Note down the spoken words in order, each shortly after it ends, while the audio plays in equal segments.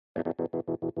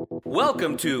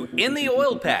Welcome to In the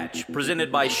Oil Patch,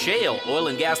 presented by Shale Oil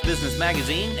and Gas Business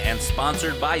Magazine and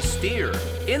sponsored by Steer.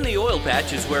 In the Oil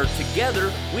Patch is where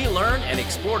together we learn and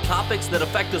explore topics that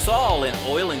affect us all in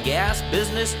oil and gas,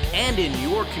 business, and in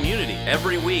your community.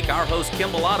 Every week, our host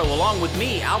Kim Bellotto, along with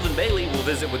me, Alvin Bailey, will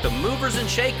visit with the movers and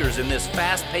shakers in this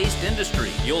fast-paced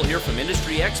industry. You'll hear from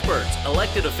industry experts,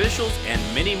 elected officials, and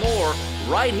many more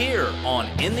right here on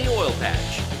In the Oil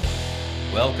Patch.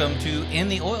 Welcome to In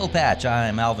the Oil Patch.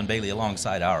 I'm Alvin Bailey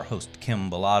alongside our host, Kim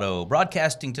Bellotto,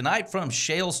 broadcasting tonight from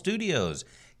Shale Studios.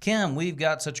 Kim, we've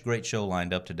got such a great show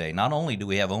lined up today. Not only do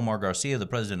we have Omar Garcia, the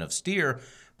president of Steer,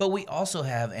 but we also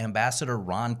have Ambassador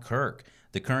Ron Kirk,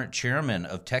 the current chairman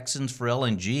of Texans for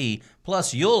LNG.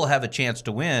 Plus, you'll have a chance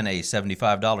to win a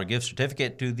 $75 gift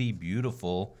certificate to the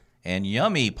beautiful and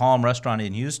yummy Palm Restaurant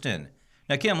in Houston.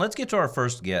 Now, Kim, let's get to our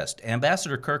first guest.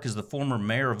 Ambassador Kirk is the former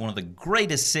mayor of one of the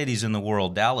greatest cities in the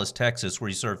world, Dallas, Texas, where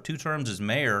he served 2 terms as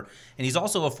mayor, and he's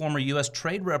also a former U.S.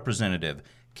 trade representative.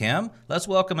 Kim, let's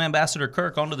welcome Ambassador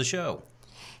Kirk onto the show.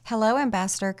 Hello,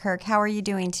 Ambassador Kirk. How are you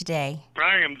doing today?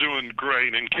 I am doing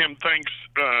great, and Kim, thanks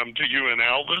to you and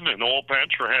Alvin and Oil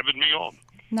Patch for having me on.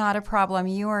 Not a problem.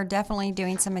 You are definitely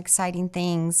doing some exciting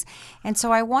things. And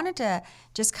so I wanted to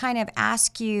just kind of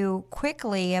ask you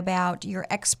quickly about your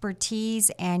expertise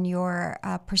and your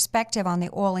perspective on the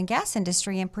oil and gas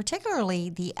industry, and particularly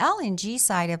the LNG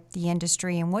side of the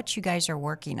industry and what you guys are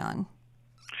working on.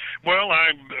 Well,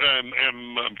 I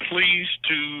am pleased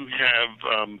to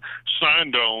have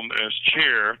signed on as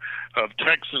chair of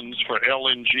Texans for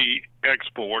LNG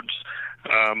exports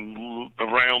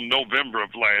around November of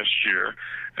last year.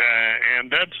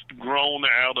 And that's grown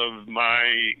out of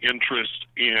my interest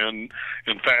in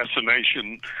and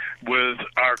fascination with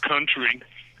our country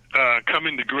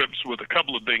coming to grips with a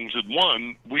couple of things. And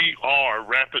one, we are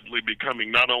rapidly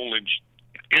becoming not only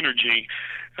energy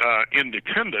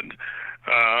independent,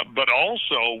 but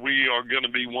also we are going to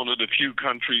be one of the few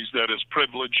countries that is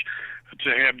privileged to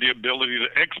have the ability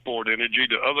to export energy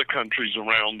to other countries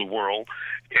around the world.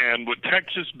 And with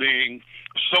Texas being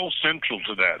so central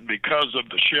to that because of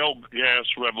the shale gas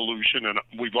revolution, and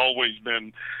we've always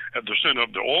been at the center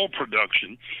of the oil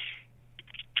production,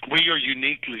 we are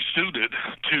uniquely suited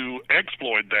to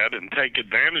exploit that and take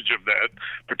advantage of that,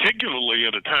 particularly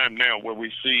at a time now where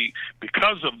we see,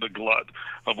 because of the glut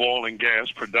of oil and gas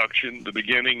production, the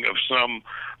beginning of some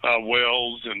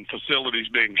wells and facilities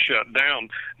being shut down.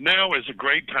 Now is a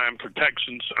great time for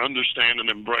Texans to understand and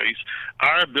embrace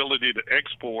our ability to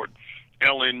export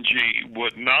LNG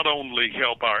would not only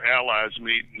help our allies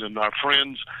meet and our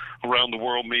friends around the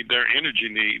world meet their energy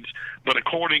needs, but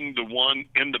according to one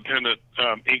independent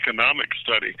economic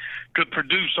study, could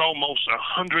produce almost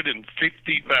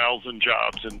 150,000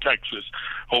 jobs in Texas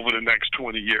over the next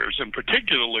 20 years, and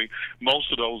particularly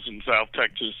most of those in South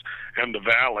Texas and the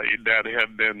Valley that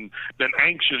have been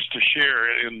anxious to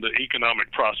share in the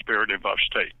economic prosperity of our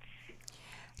state.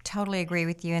 Totally agree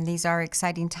with you, and these are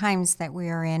exciting times that we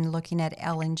are in looking at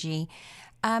LNG.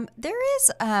 There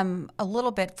is a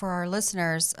little bit for our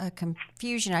listeners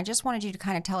confusion. I just wanted you to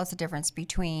kind of tell us the difference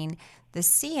between the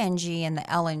CNG and the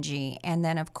LNG, and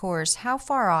then, of course, how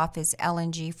far off is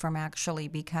LNG from actually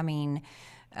becoming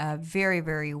very,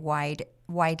 very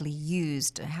widely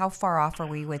used? How far off are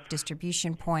we with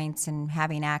distribution points and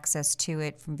having access to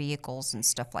it from vehicles and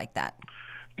stuff like that?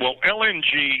 Well,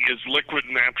 LNG is liquid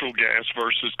natural gas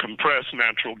versus compressed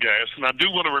natural gas. And I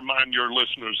do want to remind your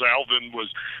listeners, Alvin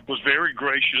was very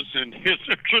gracious in his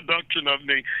introduction of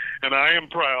me, and I am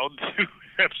proud to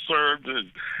have served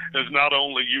as not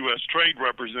only U.S. trade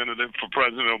representative for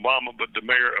President Obama, but the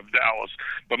mayor of Dallas.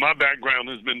 But my background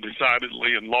has been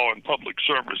decidedly in law and public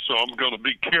service, so I'm going to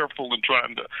be careful in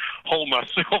trying to hold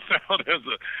myself out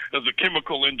as a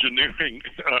chemical engineering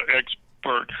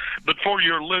expert. But for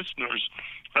your listeners,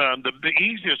 the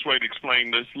easiest way to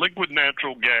explain this, liquid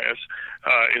natural gas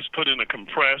is put in a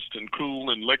compressed and cool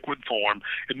and liquid form.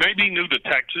 It may be new to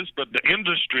Texas, but the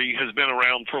industry has been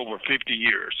around for over 50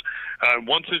 years.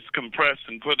 Once it's compressed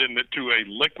and put into a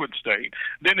liquid state,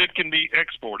 then it can be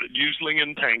exported, usually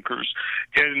in tankers.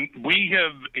 And we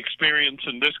have experience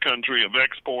in this country of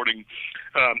exporting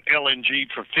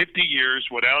LNG for 50 years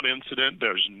without incident.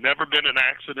 There's never been an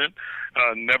accident,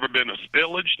 never been a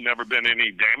spillage, never been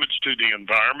any damage to the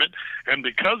environment. And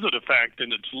because of the fact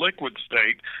in its liquid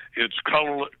state, it's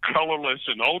colorless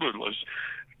and odorless,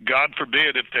 God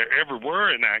forbid if there ever were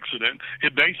an accident,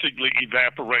 it basically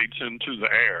evaporates into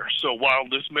the air. So while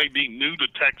this may be new to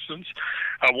Texans,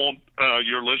 I want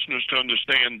your listeners to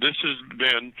understand this has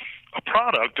been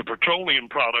a petroleum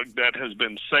product that has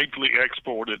been safely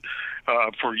exported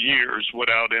for years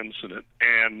without incident.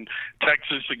 And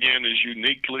Texas, again, is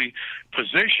uniquely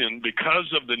positioned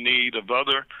because of the need of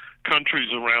other countries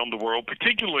around the world,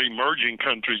 particularly emerging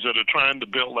countries that are trying to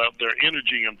build out their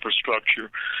energy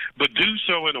infrastructure, but do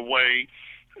so in a way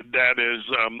that is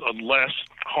less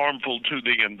harmful to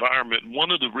the environment.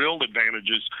 One of the real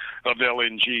advantages of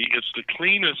LNG, it's the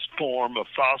cleanest form of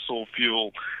fossil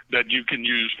fuel that you can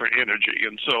use for energy.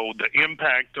 And so the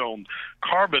impact on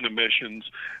carbon emissions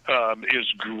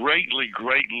is greatly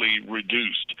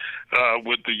reduced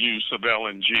with the use of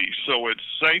LNG. So it's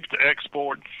safe to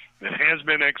export. It has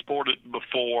been exported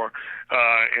before,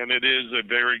 and it is a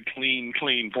very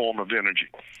clean form of energy.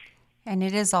 And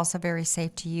it is also very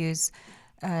safe to use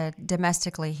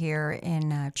domestically here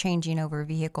in changing over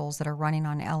vehicles that are running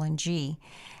on LNG.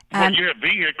 Well, you have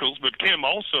vehicles, but Kim,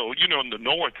 also, in the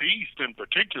Northeast in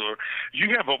particular,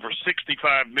 you have over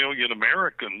 65 million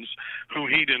Americans who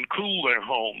heat and cool their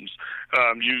homes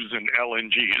using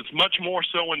LNG. It's much more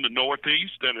so in the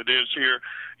Northeast than it is here,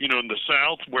 in the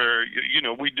South, where,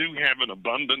 we do have an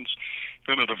abundance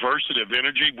and a diversity of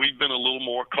energy. We've been a little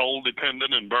more coal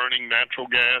dependent and burning natural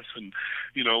gas and,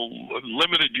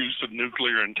 limited use of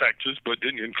nuclear in Texas, but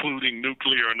including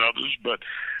nuclear and others. But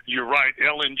you're right,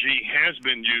 LNG has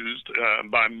been used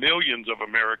by millions of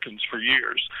Americans for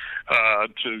years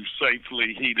to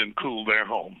safely heat and cool their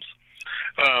homes.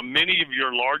 Many of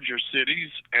your larger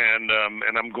cities, and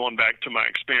I'm going back to my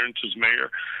experience as mayor,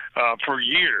 for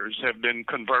years have been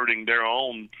converting their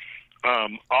own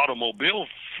automobile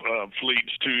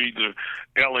fleets to either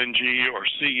LNG or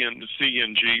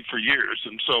CNG for years.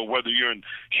 And so whether you're in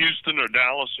Houston or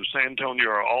Dallas or San Antonio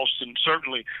or Austin,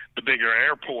 certainly the bigger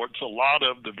airports, a lot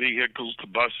of the vehicles, the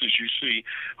buses you see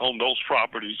on those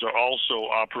properties are also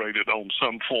operated on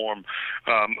some form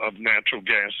of natural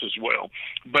gas as well.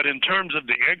 But in terms of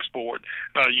the export,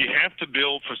 you have to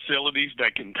build facilities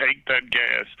that can take that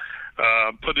gas,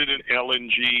 put it in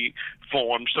LNG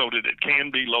form so that it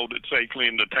can be loaded safely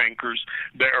into tankers.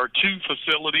 There are 2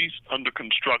 facilities under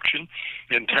construction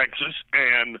in Texas,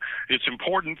 and it's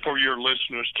important for your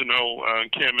listeners to know,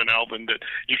 Kim and Alvin, that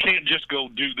you can't just go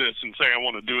do this and say, I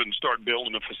want to do it and start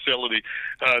building a facility.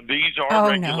 These are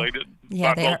regulated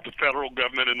by both the federal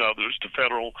government and others, the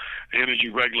Federal Energy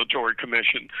Regulatory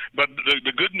Commission. But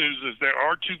the good news is there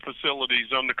are 2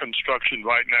 facilities under construction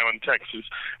right now in Texas,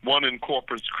 one in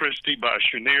Corpus Christi by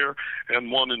Cheniere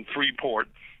and one in Freeport,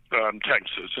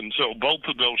 Texas. And so both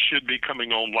of those should be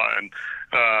coming online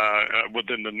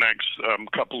within the next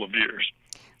couple of years.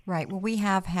 Right. Well, we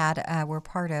have had, we're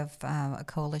part of a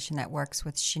coalition that works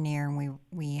with Cheniere, and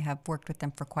we have worked with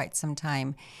them for quite some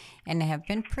time and have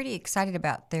been pretty excited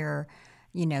about their,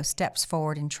 steps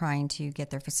forward in trying to get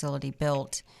their facility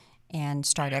built and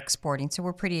start exporting. So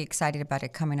we're pretty excited about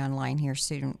it coming online here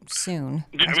soon.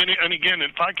 And again,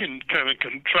 if I can kind of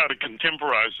try to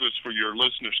contemporize this for your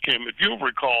listeners, Kim, if you'll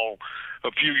recall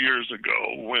a few years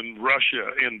ago when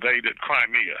Russia invaded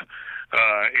Crimea,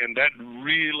 and that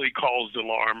really caused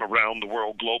alarm around the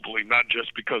world globally, not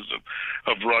just because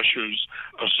of Russia's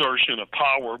assertion of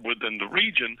power within the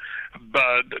region,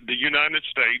 but the United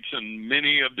States and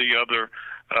many of the other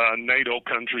NATO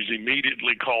countries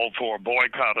immediately called for a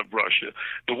boycott of Russia.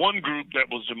 The one group that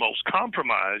was the most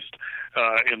compromised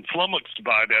and flummoxed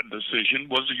by that decision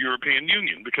was the European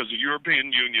Union, because the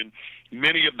European Union,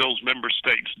 many of those member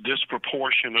states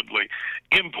disproportionately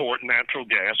import natural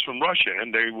gas from Russia,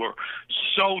 and they were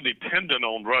so dependent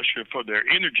on Russia for their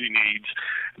energy needs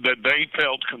that they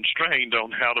felt constrained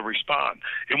on how to respond.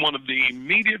 And one of the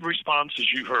immediate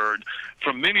responses you heard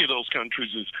from many of those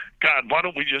countries is, God, why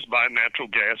don't we just buy natural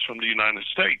gas from the United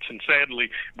States? And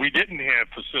sadly, we didn't have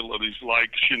facilities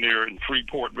like Cheniere and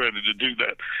Freeport ready to do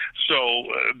that. So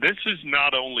this is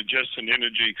not only just an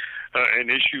energy, an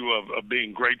issue of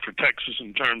being great for Texas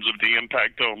in terms of the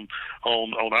impact on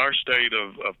our state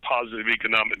of positive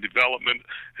economic development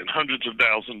and hundreds of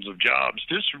thousands of jobs.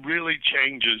 This really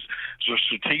changes the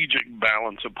strategic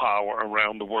balance of power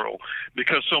around the world,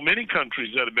 because so many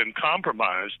countries that have been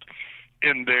compromised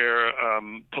in their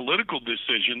political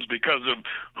decisions because of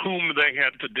whom they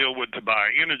had to deal with to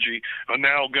buy energy are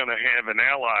now going to have an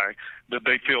ally that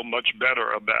they feel much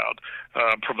better about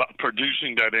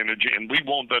producing that energy. And we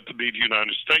want that to be the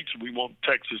United States. We want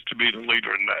Texas to be the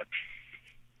leader in that.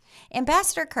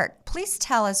 Ambassador Kirk, please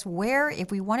tell us where,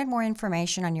 if we wanted more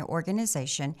information on your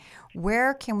organization,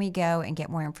 where can we go and get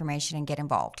more information and get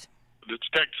involved? It's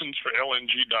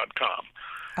TexansForLNG.com.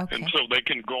 Okay. And so they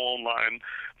can go online,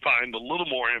 find a little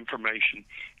more information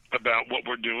about what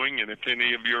we're doing. And if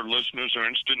any of your listeners are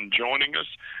interested in joining us,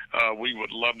 we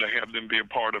would love to have them be a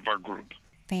part of our group.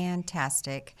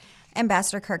 Fantastic.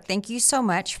 Ambassador Kirk, thank you so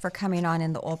much for coming on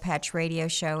in the Oil Patch Radio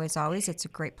Show. As always, it's a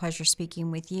great pleasure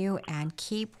speaking with you, and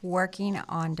keep working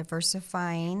on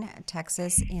diversifying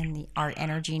Texas in our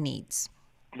energy needs.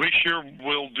 We sure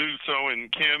will do so. And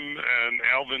Kim and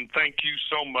Alvin, thank you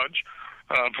so much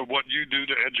for what you do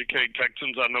to educate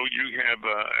Texans. I know you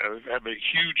have a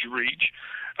huge reach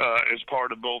as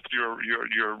part of both your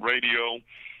radio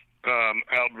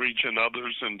outreach and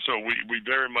others, and so we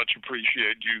very much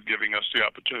appreciate you giving us the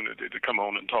opportunity to come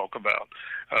on and talk about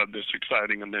this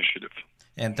exciting initiative.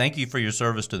 And thank you for your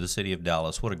service to the city of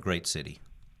Dallas. What a great city.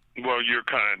 Well, you're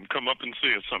kind. Come up and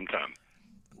see us sometime.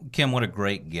 Kim, what a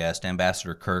great guest,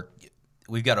 Ambassador Kirk.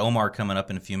 We've got Omar coming up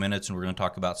in a few minutes, and we're going to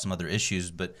talk about some other issues,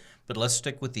 but let's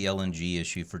stick with the LNG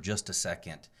issue for just a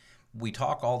second. We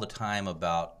talk all the time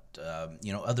about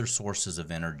other sources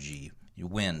of energy,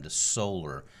 wind,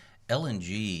 solar.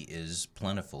 LNG is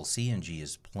plentiful, CNG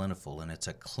is plentiful, and it's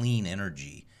a clean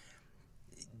energy.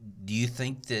 Do you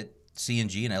think that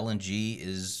CNG and LNG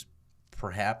is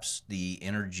perhaps the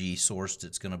energy source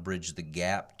that's going to bridge the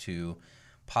gap to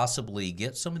possibly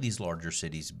get some of these larger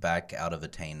cities back out of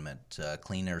attainment,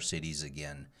 clean air cities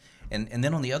again? And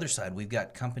then on the other side, we've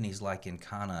got companies like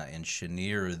Encana and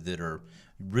Cheniere that are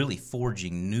really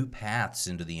forging new paths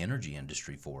into the energy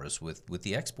industry for us with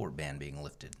the export ban being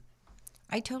lifted.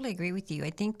 I totally agree with you. I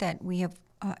think that we have,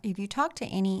 if you talk to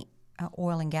any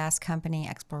oil and gas company,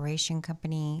 exploration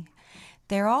company,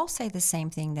 they all say the same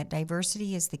thing, that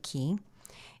diversity is the key.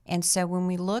 And so when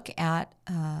we look at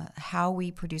how we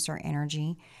produce our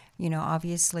energy,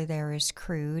 obviously there is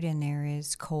crude and there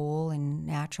is coal and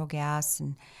natural gas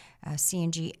and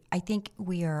CNG. I think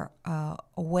we are a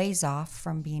ways off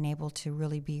from being able to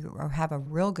really be or have a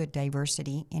real good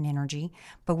diversity in energy,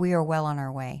 but we are well on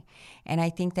our way. And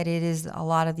I think that it is a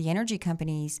lot of the energy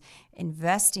companies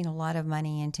investing a lot of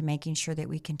money into making sure that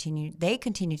they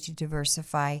continue to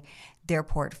diversify their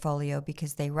portfolio,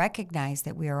 because they recognize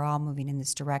that we are all moving in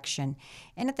this direction.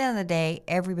 And at the end of the day,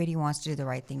 everybody wants to do the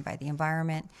right thing by the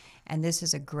environment, and this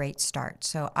is a great start.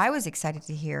 So I was excited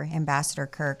to hear Ambassador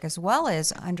Kirk, as well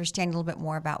as understand a little bit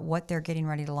more about what they're getting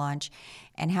ready to launch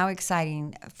and how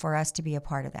exciting for us to be a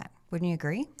part of that. Wouldn't you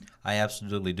agree? I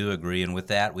absolutely do agree. And with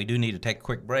that, we do need to take a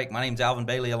quick break. My name's Alvin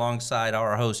Bailey, alongside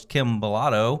our host, Kim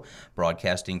Bellotto,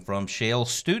 broadcasting from Shale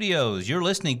Studios. You're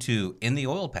listening to In the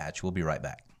Oil Patch. We'll be right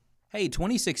back. Hey,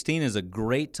 2016 is a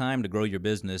great time to grow your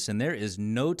business, and there is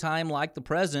no time like the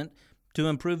present to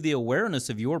improve the awareness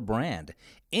of your brand.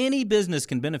 Any business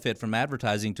can benefit from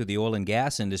advertising to the oil and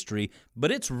gas industry, but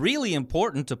it's really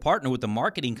important to partner with a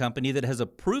marketing company that has a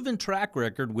proven track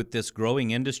record with this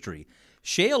growing industry.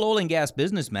 Shale Oil and Gas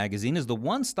Business Magazine is the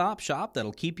one-stop shop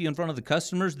that'll keep you in front of the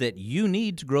customers that you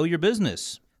need to grow your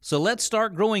business. So let's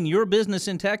start growing your business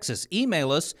in Texas.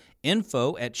 Email us,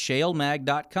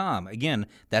 info@shalemag.com. Again,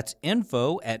 that's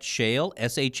info@shale,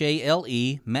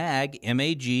 S-H-A-L-E, mag,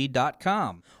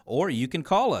 M-A-G.com. Or you can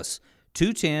call us,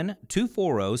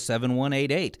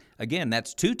 210-240-7188. Again,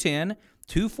 that's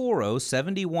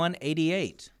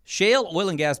 210-240-7188. Shale Oil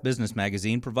and Gas Business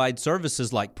Magazine provides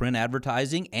services like print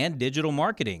advertising and digital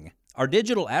marketing. Our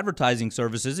digital advertising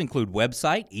services include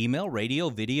website, email, radio,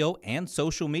 video, and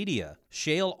social media.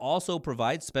 Shale also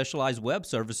provides specialized web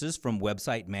services from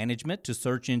website management to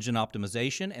search engine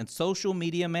optimization and social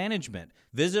media management.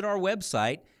 Visit our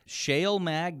website,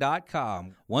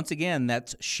 shalemag.com. Once again,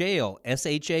 that's Shale,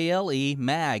 S-H-A-L-E,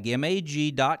 mag,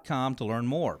 M-A-G.com to learn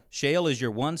more. Shale is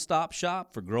your one-stop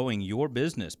shop for growing your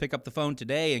business. Pick up the phone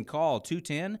today and call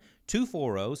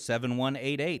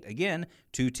 210-240-7188. Again,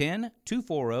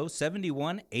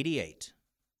 210-240-7188.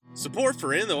 Support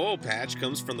for In the Oil Patch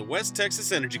comes from the West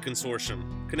Texas Energy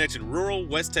Consortium, connecting rural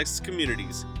West Texas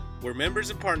communities, where members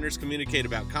and partners communicate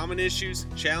about common issues,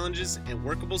 challenges, and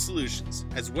workable solutions,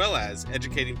 as well as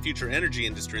educating future energy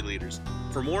industry leaders.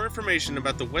 For more information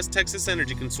about the West Texas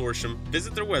Energy Consortium,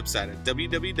 visit their website at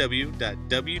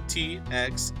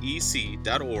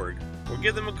www.wtxec.org or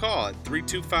give them a call at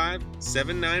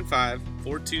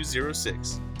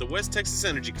 325-795-4206. The West Texas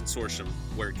Energy Consortium,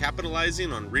 where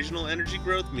capitalizing on regional energy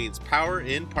growth means power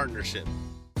in partnership.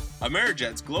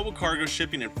 Amerijet's global cargo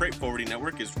shipping and freight forwarding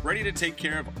network is ready to take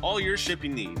care of all your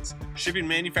shipping needs. Shipping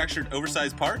manufactured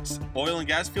oversized parts, oil and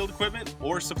gas field equipment,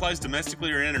 or supplies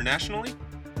domestically or internationally?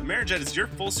 Amerijet is your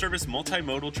full-service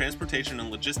multimodal transportation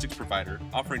and logistics provider,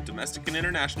 offering domestic and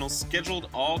international scheduled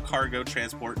all-cargo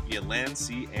transport via land,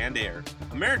 sea, and air.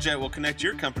 Amerijet will connect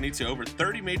your company to over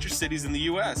 30 major cities in the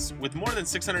U.S., with more than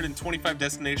 625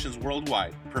 destinations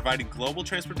worldwide, providing global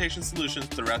transportation solutions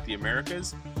throughout the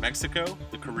Americas, Mexico,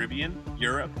 the Caribbean,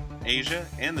 Europe, Asia,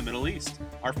 and the Middle East.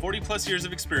 Our 40-plus years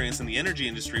of experience in the energy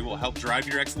industry will help drive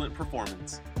your excellent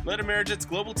performance. Let Amerijet's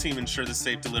global team ensure the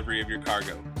safe delivery of your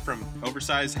cargo. From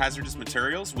oversized hazardous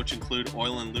materials, which include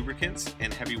oil and lubricants,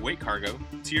 and heavyweight cargo,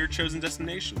 to your chosen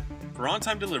destination. For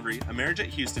on-time delivery, Amerijet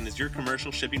Houston is your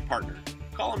commercial shipping partner.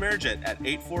 Call Amerijet at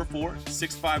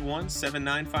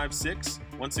 844-651-7956.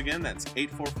 Once again, that's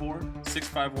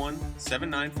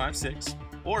 844-651-7956.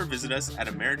 Or visit us at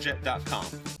amerijet.com.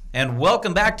 And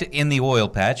welcome back to In the Oil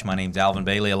Patch. My name's Alvin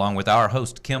Bailey, along with our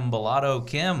host, Kim Bellotto.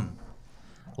 Kim,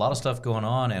 a lot of stuff going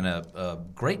on, and a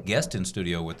great guest in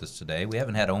studio with us today. We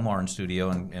haven't had Omar in studio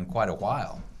in quite a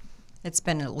while. It's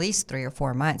been at least 3 or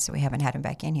 4 months that we haven't had him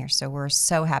back in here, so we're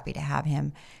so happy to have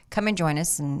him come and join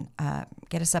us and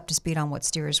get us up to speed on what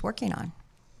Steer is working on.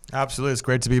 Absolutely. It's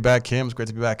great to be back, Kim. It's great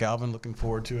to be back, Alvin. Looking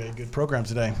forward to a good program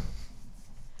today.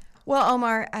 Well,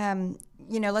 Omar,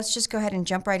 let's just go ahead and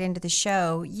jump right into the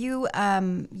show. You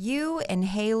and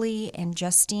Haley and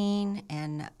Justine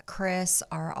and Chris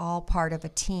are all part of a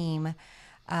team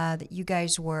that you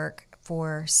guys work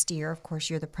for Steer. Of course,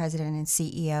 you're the president and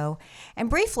CEO. And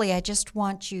briefly, I just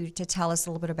want you to tell us a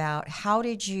little bit about how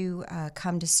did you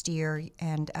come to Steer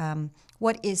and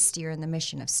what is Steer and the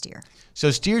mission of Steer?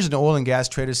 So Steer is an oil and gas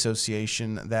trade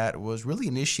association that was really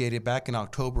initiated back in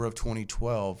October of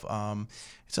 2012.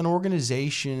 It's an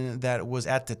organization that was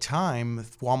at the time,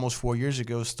 almost 4 years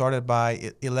ago, started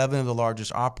by 11 of the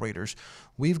largest operators.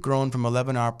 We've grown from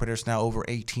 11 operators now over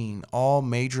 18, all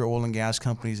major oil and gas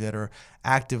companies that are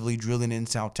actively drilling in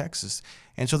South Texas.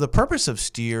 And so the purpose of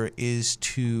Steer is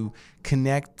to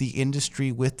connect the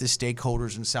industry with the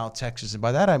stakeholders in South Texas. And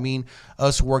by that I mean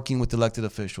us working with elected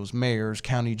officials, mayors,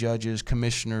 county judges,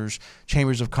 commissioners,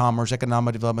 chambers of commerce,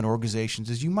 economic development organizations.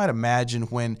 As you might imagine,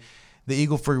 when the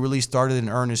Eagle Ford really started in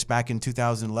earnest back in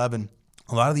 2011,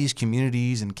 a lot of these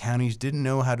communities and counties didn't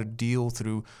know how to deal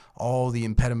through all the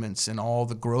impediments and all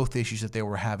the growth issues that they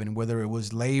were having, whether it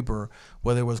was labor,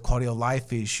 whether it was quality of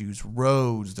life issues,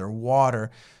 roads, their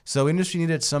water. So industry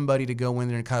needed somebody to go in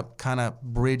there and kind of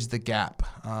bridge the gap,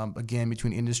 again,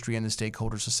 between industry and the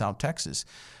stakeholders of South Texas.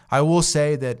 I will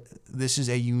say that this is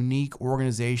a unique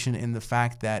organization in the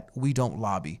fact that we don't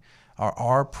lobby.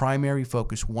 Our primary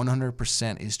focus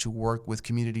 100% is to work with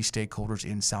community stakeholders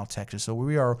in South Texas. So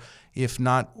we are, if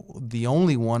not the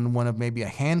only one of maybe a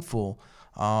handful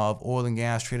of oil and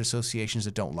gas trade associations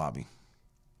that don't lobby.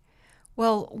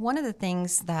 Well, one of the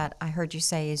things that I heard you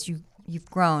say is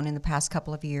you've grown in the past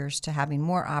couple of years to having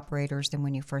more operators than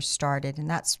when you first started, and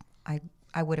that's,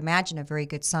 I would imagine, a very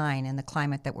good sign in the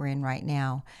climate that we're in right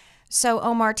now. So,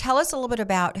 Omar, tell us a little bit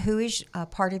about who is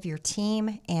part of your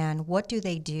team and what do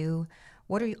they do?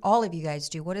 What do all of you guys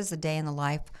do? What does the day in the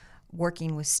life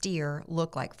working with Steer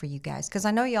look like for you guys? Because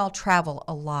I know you all travel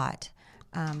a lot.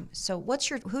 So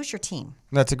who's your team?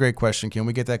 That's a great question, Kim.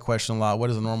 We get that question a lot. What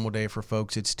is a normal day for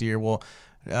folks at Steer? Well,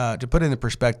 to put it into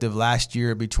perspective, last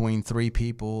year between 3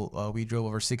 people, we drove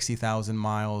over 60,000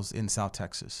 miles in South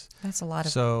Texas. That's a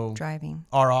lot of driving.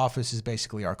 Our office is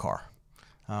basically our car.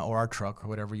 Or our truck, or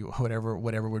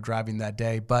whatever we're driving that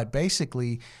day. But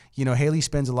basically, Haley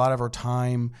spends a lot of her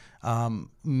time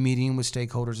meeting with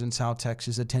stakeholders in South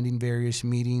Texas, attending various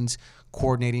meetings,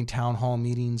 coordinating town hall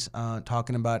meetings,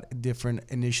 talking about different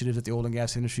initiatives that the oil and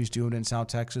gas industry is doing in South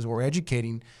Texas, or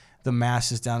educating the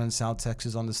masses down in South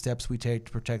Texas on the steps we take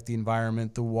to protect the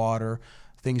environment, the water,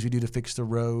 things we do to fix the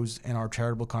roads, and our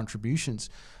charitable contributions.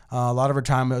 A lot of our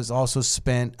time is also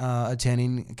spent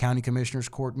attending county commissioners'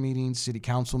 court meetings, city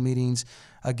council meetings,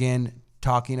 again,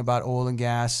 talking about oil and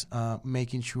gas,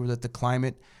 making sure that the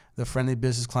friendly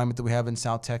business climate that we have in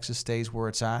South Texas stays where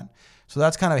it's at. So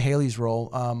that's kind of Haley's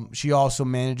role. She also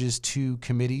manages 2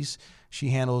 committees. She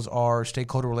handles our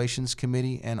stakeholder relations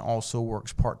committee and also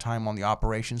works part-time on the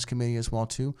operations committee as well,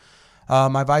 too.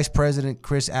 My vice president,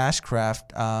 Chris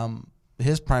Ashcraft,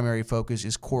 his primary focus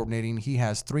is coordinating. He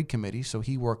has 3 committees, so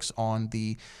he works on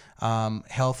the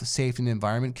Health, Safety, and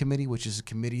Environment Committee, which is a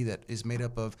committee that is made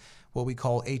up of what we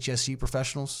call HSE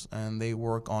professionals, and they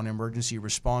work on emergency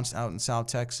response out in South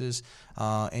Texas,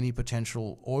 any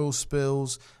potential oil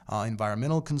spills,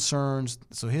 environmental concerns.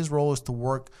 So his role is to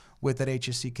work with that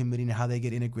HSE committee and how they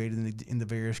get integrated in the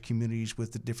various communities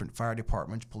with the different fire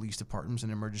departments, police departments,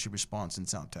 and emergency response in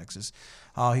South Texas.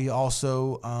 He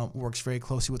also works very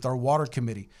closely with our water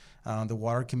committee. The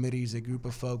water committee is a group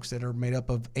of folks that are made up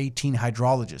of 18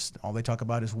 hydrologists. All they talk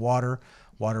about is water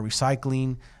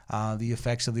recycling, the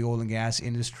effects of the oil and gas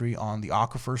industry on the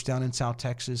aquifers down in South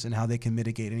Texas, and how they can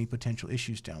mitigate any potential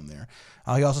issues down there.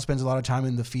 He also spends a lot of time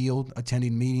in the field,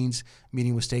 attending meetings,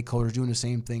 meeting with stakeholders, doing the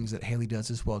same things that Haley does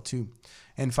as well too.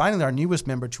 And finally, our newest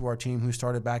member to our team, who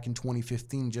started back in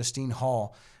 2015, Justine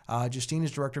Hall. Justine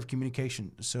is Director of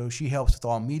Communication, so she helps with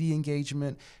all media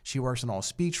engagement. She works on all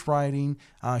speech writing.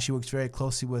 She works very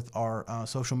closely with our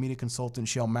social media consultant,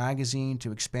 Shell Magazine,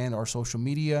 to expand our social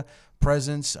media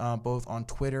presence, both on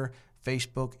Twitter,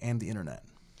 Facebook, and the internet.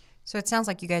 So it sounds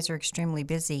like you guys are extremely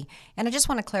busy. And I just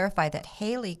want to clarify that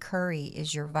Haley Curry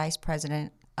is your Vice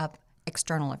President of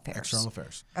External Affairs. External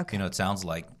Affairs. Okay. It sounds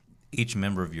like each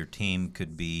member of your team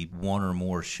could be one or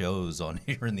more shows on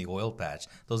here in the oil patch.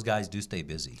 Those guys do stay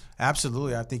busy.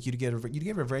 Absolutely. I think you'd get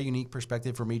a very unique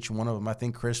perspective from each one of them. I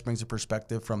think Chris brings a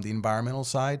perspective from the environmental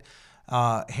side.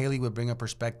 Haley would bring a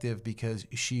perspective because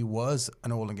she was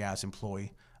an oil and gas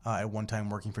employee at one time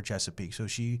working for Chesapeake. So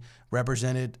she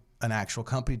represented an actual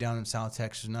company down in South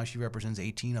Texas. Now she represents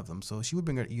 18 of them. So she would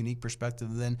bring a unique perspective.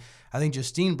 And then I think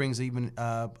Justine brings even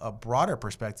a broader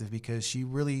perspective because she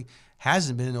really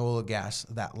hasn't been in oil and gas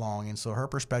that long. And so her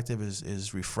perspective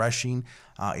is refreshing.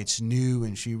 It's new,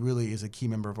 and she really is a key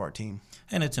member of our team.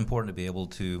 And it's important to be able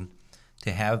to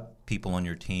have people on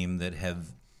your team that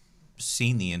have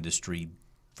seen the industry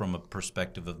from a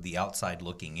perspective of the outside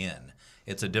looking in.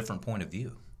 It's a different point of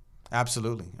view.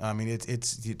 Absolutely. I mean,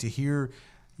 it's to hear,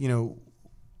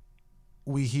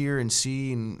 we hear and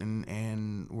see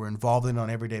and we're involved in it on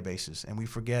an everyday basis. And we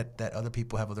forget that other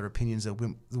people have other opinions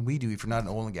than we do if you're not an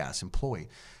oil and gas employee.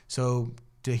 So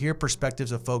to hear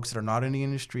perspectives of folks that are not in the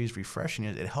industry is refreshing.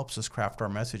 It helps us craft our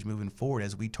message moving forward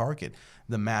as we target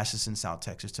the masses in South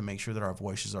Texas to make sure that our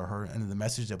voices are heard and the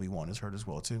message that we want is heard as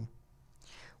well, too.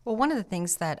 Well, one of the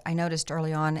things that I noticed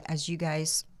early on as you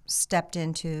guys stepped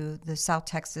into the South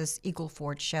Texas Eagle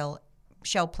Ford shale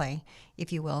play,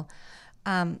 if you will,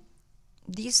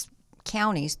 these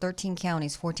counties, 13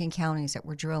 counties, 14 counties that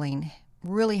were drilling,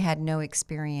 really had no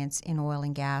experience in oil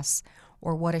and gas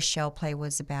or what a shale play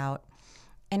was about.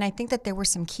 And I think that there were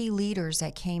some key leaders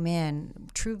that came in,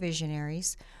 true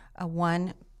visionaries.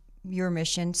 One, your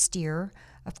mission, STEER,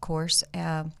 of course,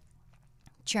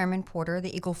 Chairman Porter,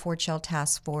 the Eagle Ford Shale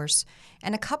Task Force,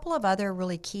 and a couple of other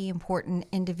really key important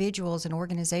individuals and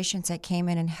organizations that came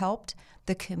in and helped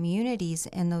the communities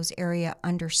in those areas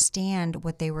understand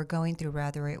what they were going through,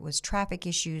 whether it was traffic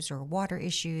issues or water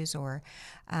issues or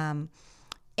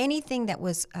anything that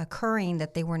was occurring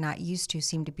that they were not used to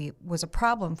was a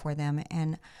problem for them.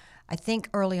 And I think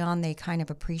early on they kind of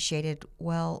appreciated,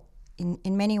 well,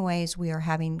 in many ways we are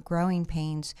having growing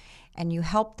pains, and you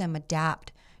help them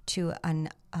adapt to an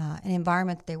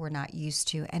environment that they were not used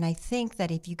to. And I think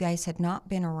that if you guys had not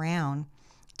been around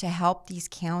to help these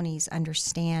counties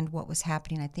understand what was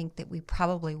happening, I think that we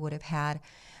probably would have had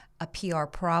a PR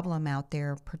problem out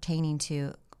there pertaining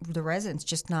to the residents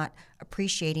just not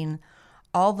appreciating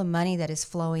all the money that is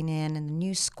flowing in and the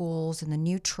new schools and the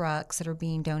new trucks that are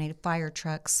being donated, fire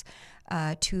trucks,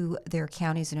 to their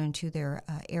counties and into their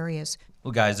areas.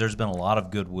 Well, guys, there's been a lot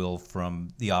of goodwill from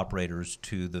the operators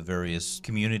to the various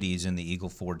communities in the Eagle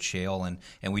Ford Shale, and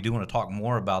we do want to talk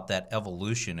more about that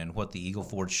evolution and what the Eagle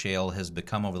Ford Shale has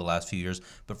become over the last few years.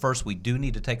 But first, we do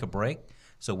need to take a break,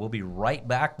 so we'll be right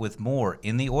back with more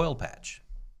in the Oil Patch.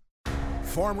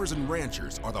 Farmers and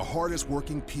ranchers are the hardest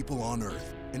working people on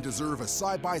earth and deserve a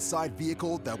side-by-side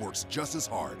vehicle that works just as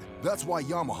hard. That's why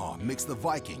Yamaha makes the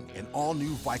Viking an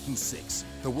all-new Viking 6,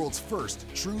 the world's first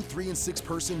true 3- and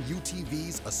 6-person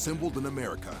UTVs assembled in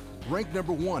America. Ranked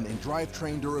 #1 in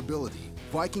drivetrain durability,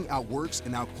 Viking outworks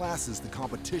and outclasses the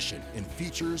competition in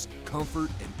features, comfort,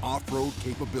 and off-road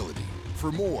capability.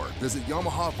 For more, visit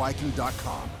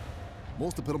YamahaViking.com.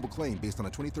 Most dependable claim based on a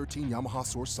 2013 Yamaha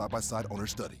Source side-by-side owner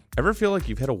study. Ever feel like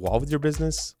you've hit a wall with your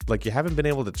business? Like you haven't been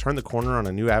able to turn the corner on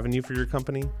a new avenue for your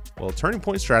company? Well, Turning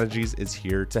Point Strategies is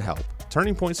here to help.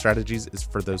 Turning Point Strategies is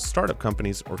for those startup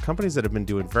companies or companies that have been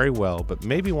doing very well but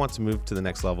maybe want to move to the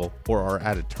next level or are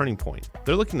at a turning point.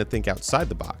 They're looking to think outside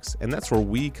the box, and that's where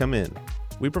we come in.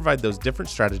 We provide those different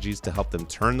strategies to help them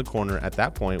turn the corner at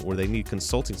that point where they need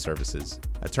consulting services.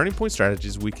 At Turning Point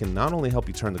Strategies, we can not only help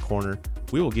you turn the corner,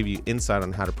 we will give you insight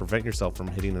on how to prevent yourself from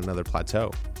hitting another plateau.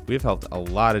 We have helped a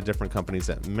lot of different companies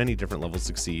at many different levels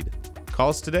succeed. Call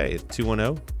us today at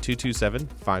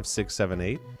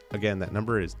 210-227-5678. Again, that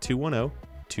number is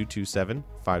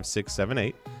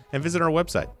 210-227-5678. And visit our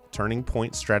website,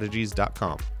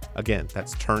 turningpointstrategies.com. Again,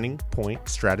 that's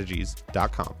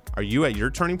turningpointstrategies.com. Are you at your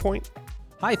turning point?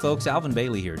 Hi folks, Alvin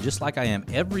Bailey here, just like I am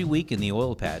every week in the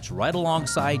oil patch, right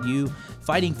alongside you,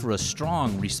 fighting for a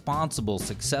strong, responsible,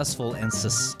 successful, and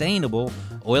sustainable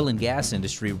oil and gas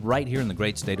industry right here in the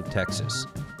great state of Texas.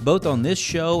 Both on this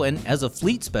show and as a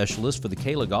fleet specialist for the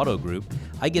Kalig Auto Group,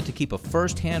 I get to keep a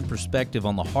first-hand perspective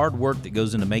on the hard work that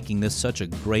goes into making this such a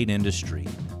great industry.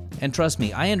 And trust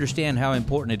me, I understand how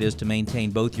important it is to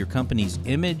maintain both your company's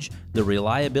image, the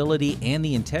reliability, and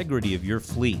the integrity of your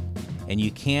fleet. And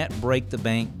you can't break the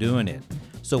bank doing it.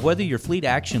 So whether your fleet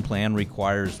action plan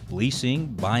requires leasing,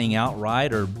 buying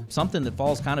outright, or something that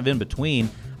falls kind of in between,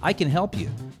 I can help you.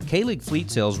 Kalig Fleet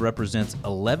Sales represents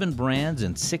 11 brands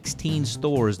and 16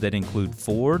 stores that include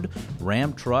Ford,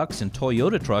 Ram trucks, and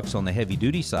Toyota trucks on the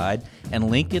heavy-duty side, and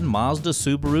Lincoln, Mazda,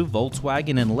 Subaru,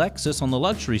 Volkswagen, and Lexus on the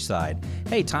luxury side.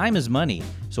 Hey, time is money,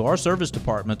 so our service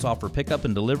departments offer pickup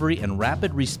and delivery and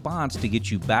rapid response to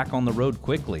get you back on the road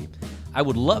quickly. I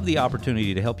would love the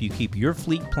opportunity to help you keep your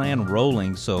fleet plan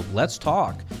rolling, so let's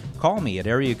talk. Call me at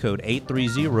area code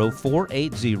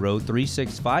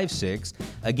 830-480-3656.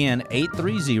 Again,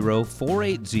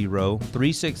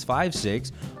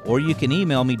 830-480-3656. Or you can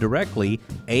email me directly,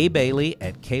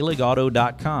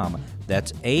 abailey@kaligauto.com.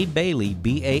 That's abailey,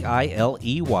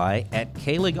 B-A-I-L-E-Y, at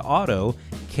kaligauto,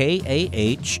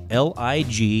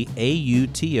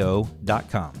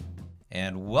 KAHLIGAUTO.com.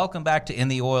 And welcome back to In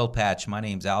the Oil Patch. My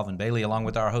name's Alvin Bailey, along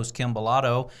with our host Kim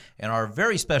Bellotto, and our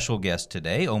very special guest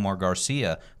today, Omar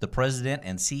Garcia, the president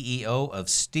and CEO of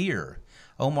Steer.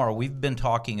 Omar, we've been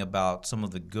talking about some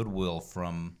of the goodwill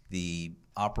from the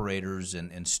operators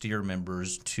and Steer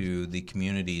members to the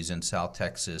communities in South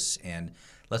Texas, and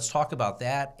let's talk about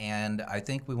that. And I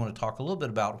think we want to talk a little bit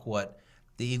about what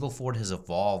the Eagle Ford has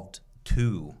evolved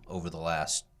to over the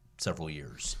last several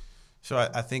years. So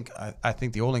I think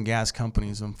the oil and gas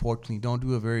companies, unfortunately, don't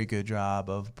do a very good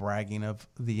job of bragging of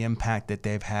the impact that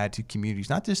they've had to communities,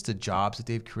 not just the jobs that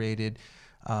they've created,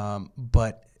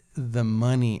 but the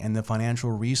money and the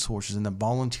financial resources and the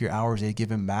volunteer hours they've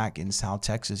given back in South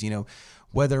Texas. You know,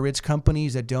 whether it's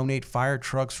companies that donate fire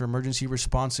trucks for emergency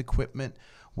response equipment,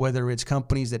 whether it's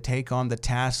companies that take on the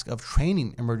task of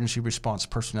training emergency response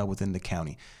personnel within the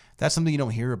county. That's something you don't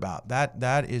hear about.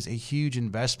 That is a huge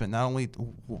investment, not only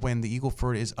when the Eagle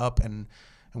Ford is up and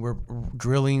we're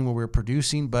drilling, when we're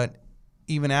producing, but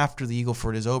even after the Eagle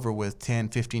Ford is over with 10,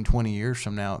 15, 20 years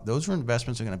from now, those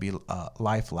investments are going to be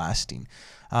life-lasting.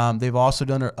 They've also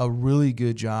done a really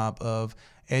good job of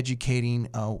educating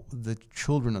the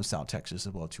children of South Texas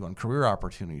as well, too, on career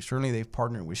opportunities. Certainly they've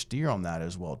partnered with Steer on that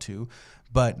as well, too.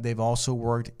 But they've also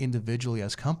worked individually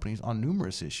as companies on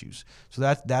numerous issues. So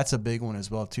that's a big one as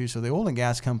well, too. So the oil and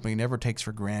gas company never takes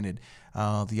for granted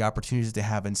the opportunities they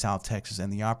have in South Texas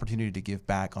and the opportunity to give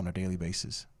back on a daily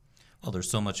basis. Well, there's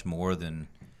so much more than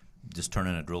just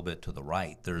turning a drill bit to the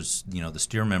right. There's, the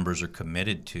Steer members are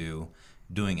committed to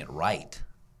doing it right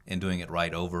and doing it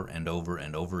right over and over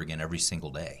and over again every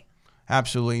single day.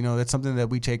 Absolutely, that's something that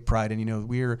we take pride in.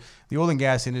 The oil and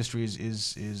gas industry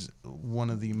is one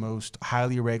of the most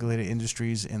highly regulated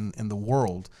industries in the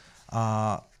world,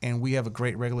 and we have a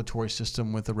great regulatory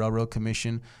system with the Railroad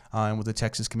Commission and with the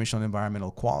Texas Commission on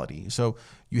Environmental Quality. So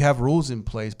you have rules in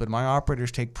place, but my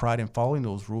operators take pride in following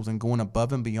those rules and going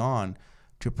above and beyond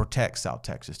to protect South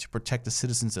Texas, to protect the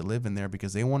citizens that live in there,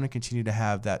 because they want to continue to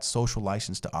have that social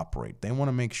license to operate. They want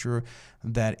to make sure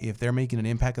that if they're making an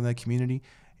impact in that community,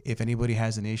 if anybody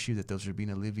has an issue, that those are being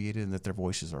alleviated and that their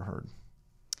voices are heard.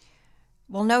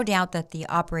 Well, no doubt that the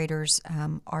operators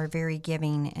are very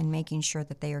giving and making sure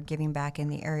that they are giving back in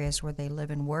the areas where they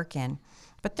live and work in.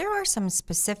 But there are some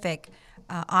specific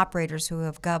operators who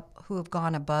have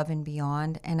gone above and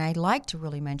beyond, and I'd like to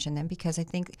really mention them because I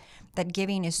think that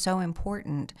giving is so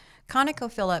important.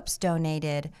 ConocoPhillips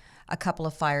donated a couple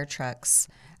of fire trucks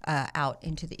out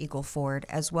into the Eagle Ford,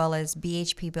 as well as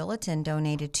BHP Billiton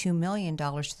donated $2 million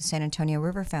to the San Antonio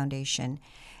River Foundation.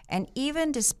 And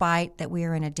even despite that we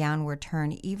are in a downward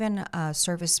turn, even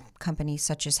service companies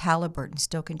such as Halliburton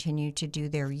still continue to do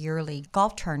their yearly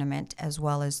golf tournament as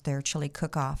well as their chili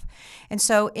cook-off. And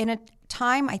so in a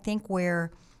time, I think, where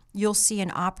you'll see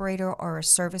an operator or a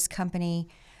service company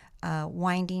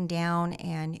winding down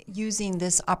and using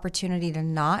this opportunity to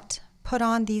not put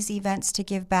on these events to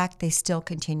give back, they still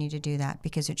continue to do that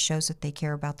because it shows that they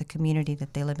care about the community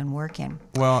that they live and work in.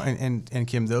 Well, and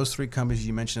Kim, those three companies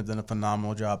you mentioned have done a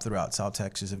phenomenal job throughout South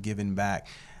Texas of giving back,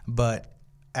 but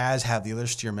as have the other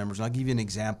Steer members. And I'll give you an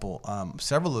example.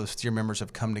 Several of those Steer members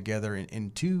have come together in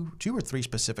two or three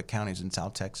specific counties in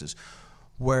South Texas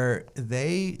where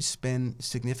they spend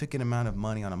significant amount of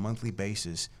money on a monthly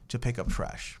basis to pick up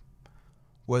trash.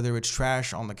 Whether it's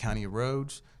trash on the county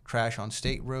roads, trash on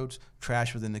state roads,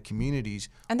 trash within the communities.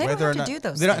 And they don't have to do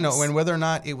those They don't know. things. And whether or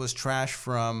not it was trash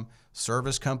from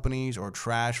service companies or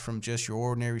trash from just your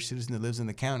ordinary citizen that lives in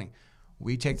the county,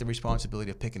 we take the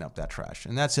responsibility of picking up that trash.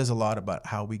 And that says a lot about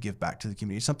how we give back to the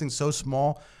community. Something so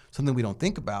small, something we don't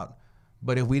think about,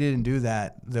 but if we didn't do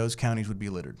that, those counties would be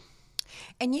littered.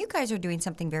 And you guys are doing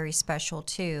something very special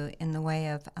too, in the way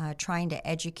of trying to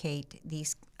educate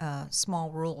these small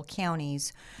rural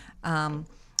counties on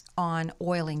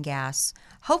oil and gas,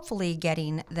 hopefully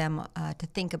getting them to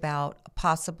think about a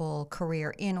possible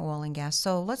career in oil and gas.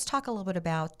 So let's talk a little bit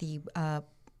about the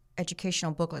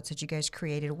educational booklets that you guys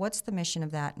created. What's the mission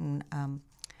of that, and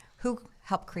who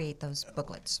helped create those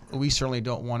booklets? We certainly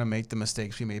don't want to make the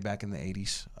mistakes we made back in the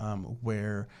 80s,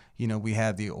 where we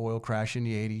had the oil crash in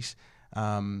the 80s.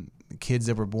 Kids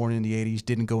that were born in the 80s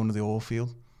didn't go into the oil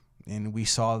field, and we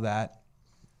saw that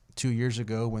 2 years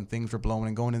ago when things were blowing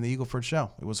and going in the Eagle Ford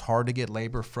Shale. It was hard to get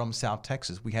labor from South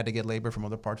Texas. We had to get labor from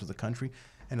other parts of the country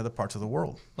and other parts of the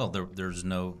world. Well, there's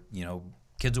no,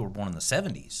 kids that were born in the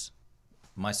 70s,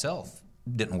 myself,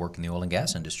 didn't work in the oil and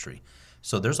gas industry.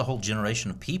 So there's a whole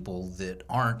generation of people that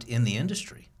aren't in the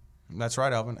industry. That's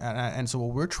right, Alvin. And so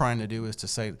what we're trying to do is to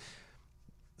say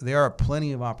there are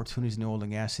plenty of opportunities in the oil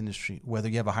and gas industry, whether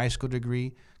you have a high school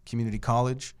degree, community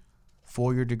college,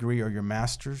 4-year degree, or your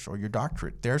master's or your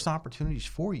doctorate. There's opportunities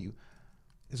for you.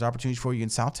 There's opportunities for you in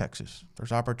South Texas.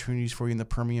 There's opportunities for you in the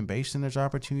Permian Basin. There's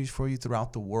opportunities for you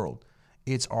throughout the world.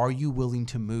 It's, are you willing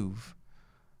to move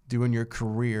during your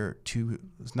career to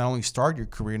not only start your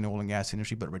career in the oil and gas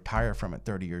industry, but retire from it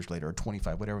 30 years later or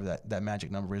 25, whatever that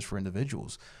magic number is for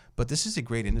individuals. But this is a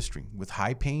great industry with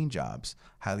high-paying jobs,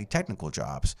 highly technical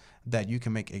jobs that you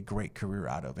can make a great career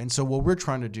out of. And so what we're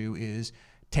trying to do is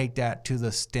take that to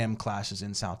the STEM classes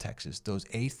in South Texas, those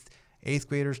eighth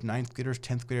graders, ninth graders,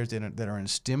 10th graders that are in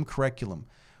STEM curriculum.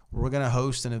 We're going to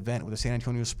host an event with the San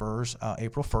Antonio Spurs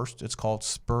April 1st. It's called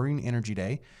Spurring Energy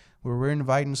Day, where we're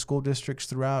inviting school districts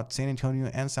throughout San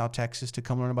Antonio and South Texas to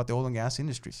come learn about the oil and gas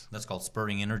industries. That's called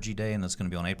Spurring Energy Day, and that's going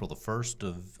to be on April the 1st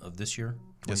of this year,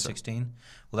 2016. Yes,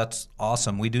 well, that's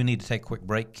awesome. We do need to take a quick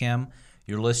break, Kim.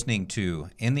 You're listening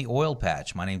to In the Oil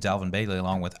Patch. My name's Alvin Bailey,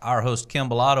 along with our host, Kim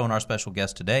Bellotto, and our special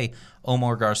guest today,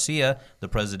 Omar Garcia, the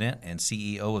president and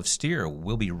CEO of Steer.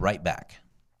 We'll be right back.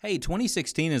 Hey,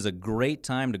 2016 is a great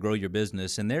time to grow your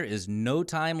business, and there is no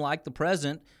time like the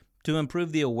present to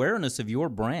improve the awareness of your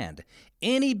brand.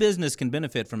 Any business can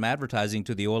benefit from advertising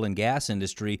to the oil and gas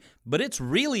industry, but it's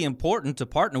really important to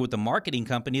partner with a marketing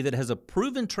company that has a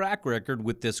proven track record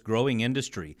with this growing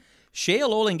industry.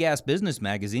 Shale Oil and Gas Business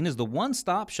Magazine is the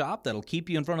one-stop shop that'll keep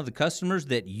you in front of the customers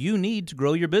that you need to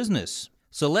grow your business.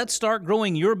 So let's start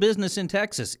growing your business in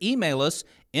Texas. Email us,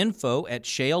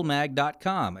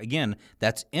 info@shalemag.com. Again,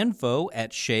 that's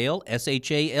info@shale,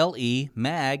 S-H-A-L-E,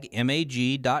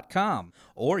 mag.com.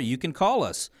 Or you can call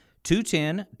us,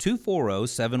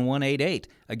 210-240-7188.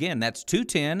 Again, that's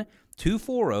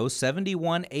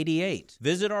 210-240-7188.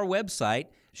 Visit our website,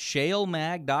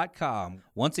 shalemag.com.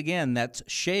 Once again, that's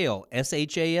Shale,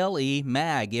 S-H-A-L-E,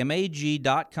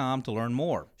 mag.com to learn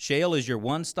more. Shale is your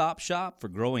one-stop shop for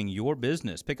growing your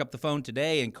business. Pick up the phone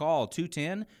today and call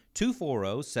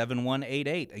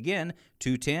 210-240-7188. Again,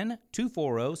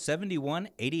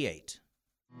 210-240-7188.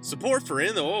 Support for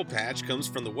In the Oil Patch comes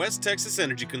from the West Texas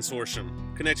Energy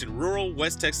Consortium, connecting rural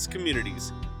West Texas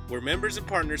communities, where members and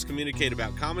partners communicate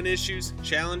about common issues,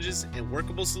 challenges, and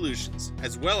workable solutions,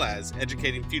 as well as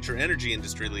educating future energy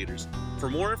industry leaders. For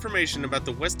more information about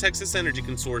the West Texas Energy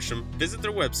Consortium, visit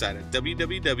their website at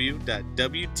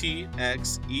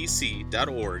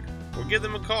www.wtxec.org or give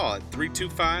them a call at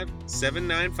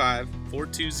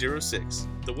 325-795-4206.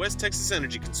 The West Texas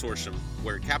Energy Consortium,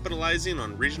 where capitalizing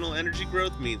on regional energy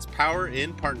growth means power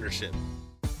in partnership.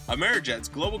 Amerijet's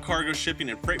global cargo shipping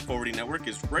and freight forwarding network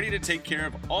is ready to take care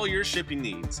of all your shipping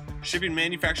needs. Shipping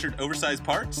manufactured oversized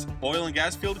parts, oil and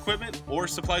gas field equipment, or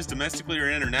supplies domestically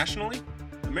or internationally?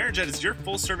 Amerijet is your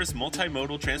full-service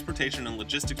multimodal transportation and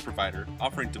logistics provider,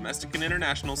 offering domestic and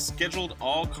international scheduled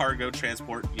all-cargo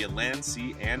transport via land,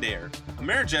 sea, and air.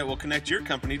 Amerijet will connect your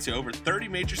company to over 30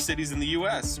 major cities in the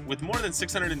U.S., with more than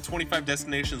 625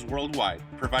 destinations worldwide,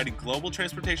 providing global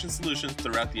transportation solutions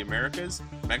throughout the Americas,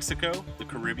 Mexico, the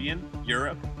Caribbean,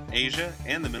 Europe, Asia,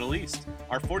 and the Middle East.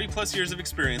 Our 40-plus years of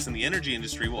experience in the energy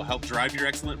industry will help drive your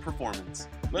excellent performance.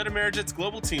 Let Amerijet's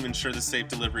global team ensure the safe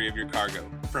delivery of your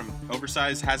cargo. From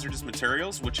oversized hazardous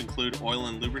materials, which include oil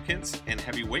and lubricants, and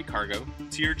heavyweight cargo,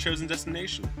 to your chosen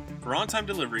destination. For on-time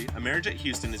delivery, Amerijet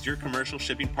Houston is your commercial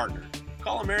shipping partner.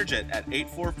 Call Amerijet at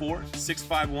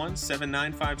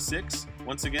 844-651-7956.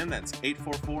 Once again, that's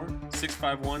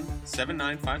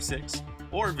 844-651-7956.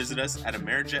 or visit us at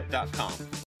Amerijet.com.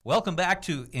 Welcome back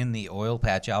to In the Oil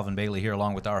Patch. Alvin Bailey here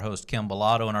along with our host Kim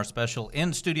Bellotto and our special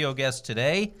in-studio guest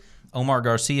today, Omar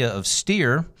Garcia of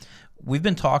Steer. We've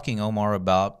been talking, Omar,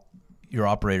 about your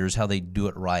operators, how they do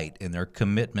it right and their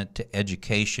commitment to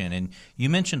education. And you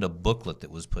mentioned a booklet that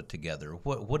was put together.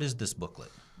 What is this booklet?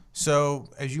 So,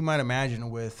 as you might imagine,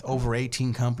 with over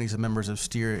 18 companies and members of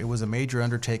Steer, it was a major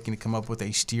undertaking to come up with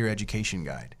a Steer education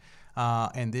guide.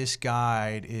 And this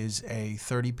guide is a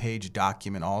 30-page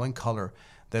document, all in color,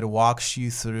 that walks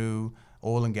you through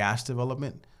oil and gas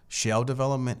development, shale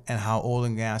development, and how oil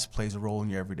and gas plays a role in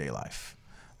your everyday life.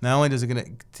 Not only is it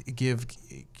going to give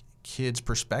kids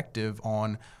perspective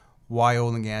on why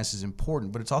oil and gas is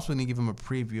important, but it's also going to give them a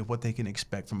preview of what they can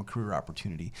expect from a career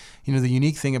opportunity. You know, the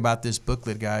unique thing about this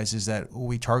booklet, guys, is that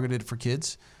we targeted for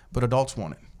kids, but adults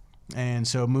want it. And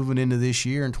so moving into this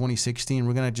year in 2016,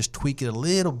 we're going to just tweak it a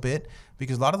little bit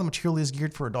because a lot of the material is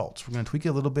geared for adults. We're going to tweak it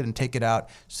a little bit and take it out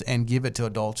and give it to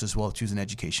adults as well as choose an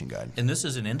education guide. And this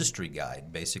is an industry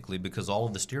guide, basically, because all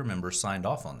of the Steer members signed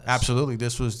off on this. Absolutely.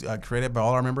 This was created by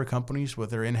all our member companies with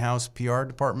their in-house PR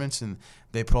departments, and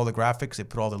they put all the graphics, they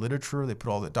put all the literature, they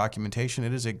put all the documentation.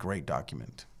 It is a great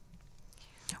document.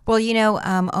 Well, you know,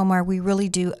 Omar, we really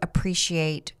do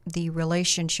appreciate the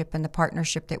relationship and the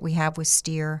partnership that we have with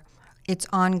Steer. It's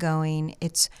ongoing.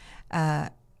 It's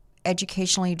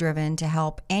educationally driven to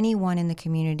help anyone in the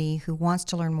community who wants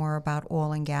to learn more about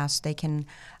oil and gas. They can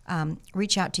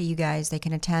reach out to you guys. They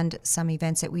can attend some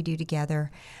events that we do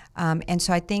together. And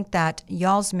so I think that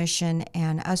y'all's mission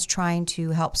and us trying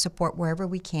to help support wherever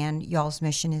we can, y'all's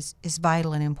mission is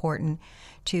vital and important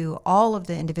to all of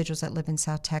the individuals that live in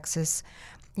South Texas.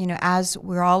 You know, as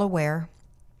we're all aware,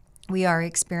 we are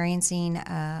experiencing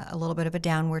a little bit of a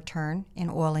downward turn in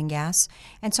oil and gas.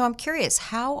 And so I'm curious,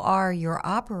 how are your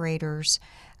operators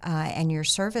and your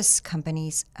service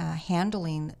companies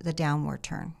handling the downward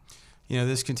turn? You know,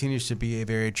 this continues to be a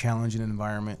very challenging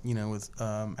environment, you know, with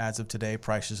as of today,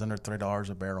 prices under $30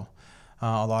 a barrel.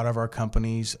 A lot of our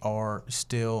companies are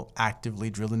still actively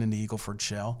drilling in the Eagle Ford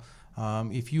Shale.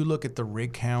 If you look at the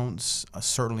rig counts,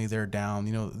 certainly they're down.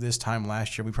 You know, this time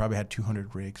last year, we probably had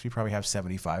 200 rigs. We probably have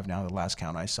 75 now, the last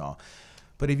count I saw.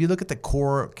 But if you look at the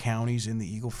core counties in the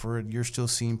Eagle Ford, you're still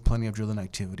seeing plenty of drilling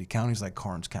activity. Counties like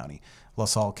Karnes County,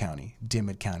 LaSalle County,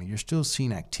 Dimmitt County, you're still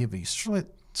seeing activity.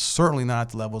 Certainly not at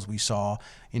the levels we saw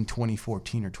in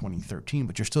 2014 or 2013,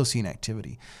 but you're still seeing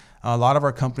activity. A lot of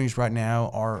our companies right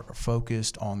now are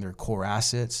focused on their core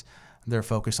assets. They're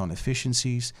focused on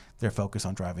efficiencies. They're focused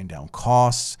on driving down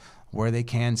costs. Where they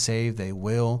can save, they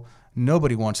will.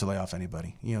 Nobody wants to lay off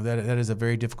anybody. You know, that is a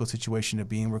very difficult situation to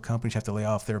be in, where companies have to lay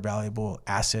off their valuable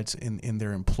assets in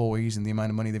their employees and the amount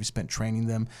of money they've spent training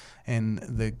them and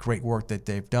the great work that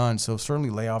they've done. So certainly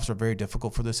layoffs are very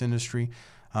difficult for this industry.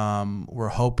 We're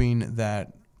hoping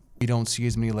that we don't see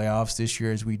as many layoffs this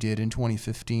year as we did in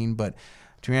 2015, but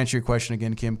to answer your question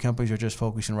again, Kim, companies are just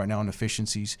focusing right now on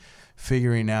efficiencies,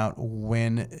 figuring out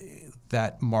when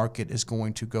that market is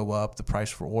going to go up, the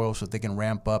price for oil, so that they can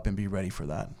ramp up and be ready for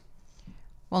that.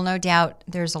 Well, no doubt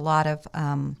there's a lot of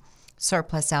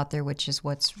surplus out there, which is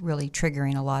what's really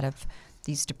triggering a lot of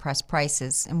these depressed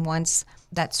prices. And once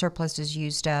that surplus is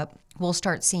used up, we'll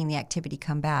start seeing the activity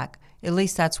come back. At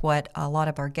least that's what a lot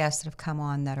of our guests that have come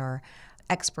on that are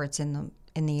experts in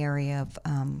the area of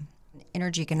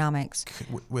energy economics.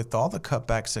 With all the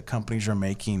cutbacks that companies are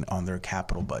making on their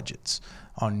capital budgets,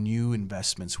 on new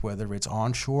investments, whether it's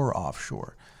onshore or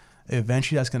offshore,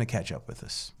 eventually that's going to catch up with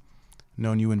us.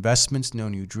 No new investments, no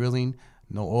new drilling,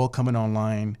 no oil coming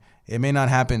online. It may not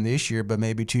happen this year, but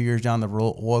maybe 2 years down the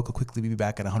road, oil could quickly be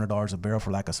back at $100 a barrel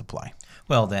for lack of supply.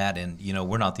 Well, that, and you know,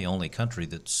 we're not the only country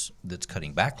that's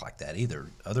cutting back like that either.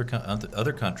 Other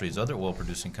countries, other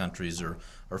oil-producing countries are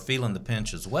feeling the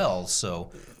pinch as well.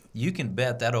 So you can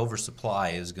bet that oversupply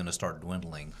is going to start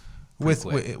dwindling. With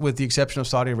the exception of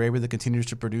Saudi Arabia that continues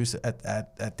to produce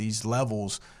at these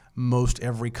levels, most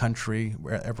every country,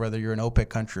 whether you're an OPEC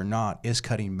country or not, is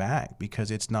cutting back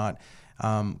because it's not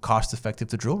cost effective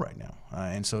to drill right now.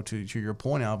 And so to your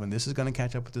point, Alvin, this is going to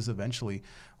catch up with this eventually,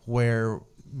 where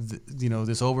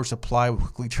this oversupply will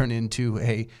quickly turn into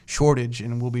a shortage,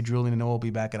 and we'll be drilling and oil will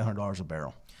be back at $100 a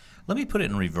barrel. Let me put it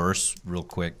in reverse real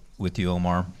quick with you,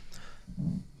 Omar.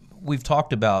 We've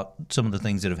talked about some of the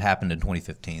things that have happened in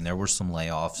 2015. There were some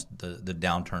layoffs. The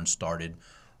downturn started.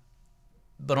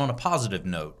 But on a positive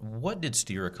note, what did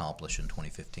Steer accomplish in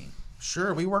 2015?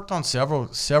 Sure, we worked on several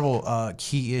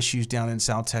key issues down in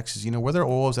South Texas. You know, whether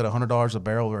oil is at $100 a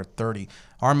barrel or at $30,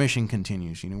 our mission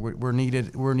continues. You know, we're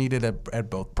needed at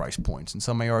both price points, and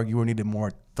some may argue we're needed more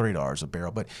at $30 a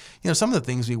barrel. But you know, some of the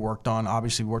things we worked on,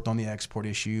 obviously, we worked on the export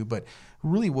issue, but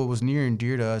really what was near and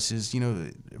dear to us is, you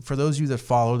know, for those of you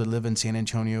that live in San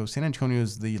Antonio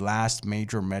is the last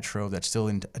major metro that's still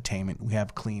in attainment. We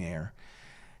have clean air.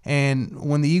 And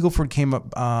when the Eagle Ford came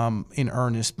up in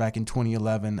earnest back in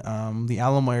 2011, the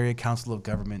Alamo Area Council of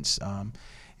Governments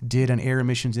did an air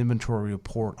emissions inventory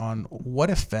report on what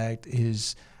effect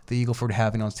is the Eagle Ford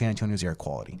having on San Antonio's air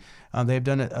quality. They've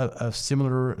done a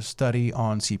similar study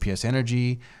on CPS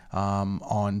Energy,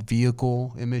 on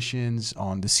vehicle emissions,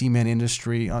 on the cement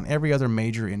industry, on every other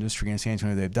major industry in San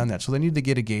Antonio. They've done that. So they need to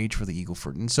get a gauge for the Eagle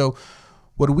Ford. And so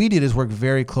what we did is work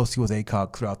very closely with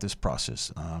ACOG throughout this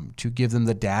process to give them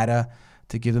the data,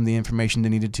 to give them the information they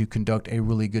needed to conduct a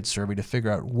really good survey to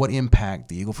figure out what impact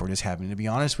the Eagle Ford is having. To be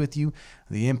honest with you,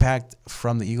 the impact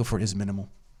from the Eagle Ford is minimal,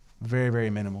 very, very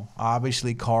minimal.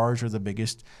 Obviously, cars are the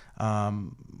biggest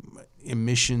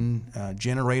emission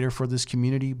generator for this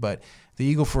community, but the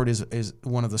Eagle Ford is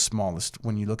one of the smallest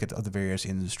when you look at the various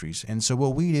industries. And so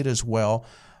what we did as well,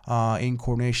 in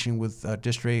coordination with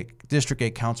District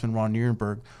 8 Councilman Ron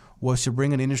Nierenberg, was to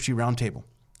bring an industry roundtable,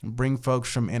 bring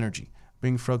folks from energy,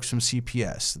 bring folks from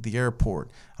CPS, the airport,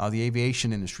 the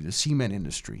aviation industry, the cement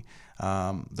industry,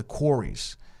 the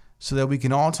quarries, so that we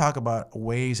can all talk about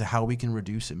ways of how we can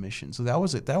reduce emissions. So that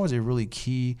was a really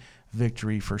key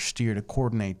victory for Steer to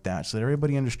coordinate that, so that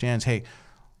everybody understands, hey,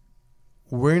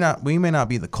 we may not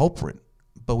be the culprit,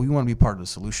 but we want to be part of the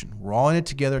solution. We're all in it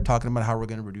together, talking about how we're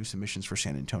going to reduce emissions for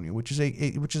San Antonio, which is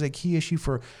a key issue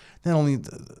for not only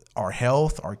our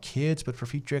health, our kids, but for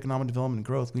future economic development and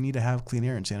growth. We need to have clean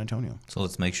air in San Antonio. So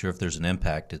let's make sure if there's an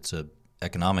impact, it's a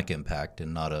economic impact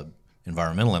and not a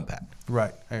environmental impact.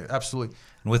 Right, absolutely.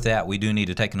 And with that, we do need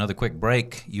to take another quick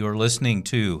break. You're listening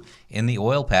to In the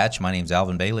Oil Patch. My name's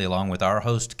Alvin Bailey, along with our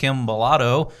host, Kim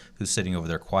Bellotto, who's sitting over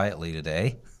there quietly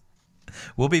today.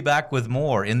 We'll be back with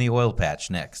more In the Oil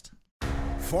Patch next.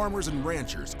 Farmers and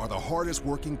ranchers are the hardest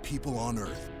working people on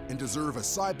earth and deserve a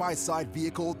side-by-side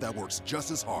vehicle that works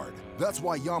just as hard. That's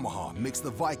why Yamaha makes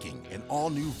the Viking an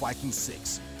all-new Viking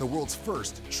 6, the world's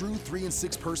first true 3- and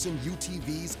 6-person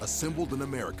UTVs assembled in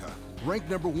America. Ranked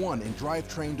 #1 in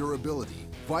drivetrain durability,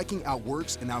 Viking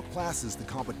outworks and outclasses the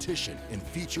competition in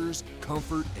features,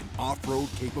 comfort, and off-road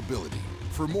capability.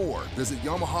 For more, visit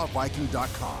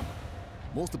YamahaViking.com.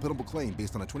 Most dependable claim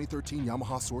based on a 2013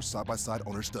 Yamaha Source side-by-side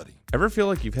owner study. Ever feel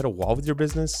like you've hit a wall with your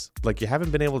business? Like you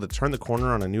haven't been able to turn the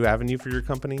corner on a new avenue for your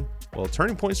company? Well,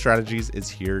 Turning Point Strategies is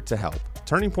here to help.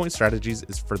 Turning Point Strategies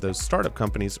is for those startup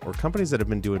companies or companies that have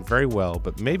been doing very well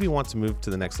but maybe want to move to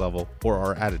the next level or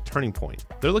are at a turning point.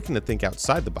 They're looking to think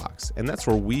outside the box, and that's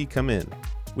where we come in.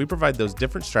 We provide those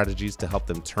different strategies to help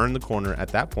them turn the corner at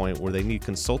that point where they need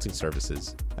consulting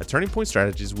services. At Turning Point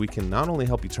Strategies, we can not only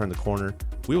help you turn the corner,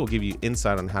 we will give you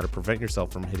insight on how to prevent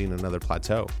yourself from hitting another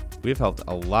plateau. We have helped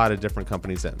a lot of different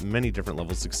companies at many different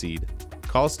levels succeed.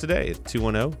 Call us today at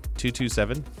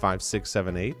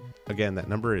 210-227-5678. Again, that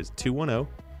number is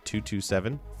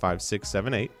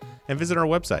 210-227-5678. And visit our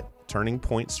website,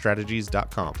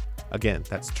 turningpointstrategies.com. Again,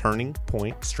 that's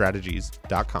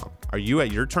turningpointstrategies.com. Are you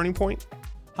at your turning point?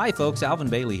 Hi folks, Alvin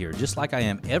Bailey here, just like I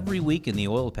am every week in the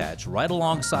Oil Patch, right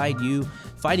alongside you,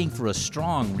 fighting for a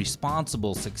strong,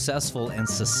 responsible, successful, and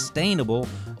sustainable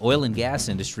oil and gas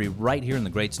industry right here in the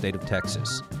great state of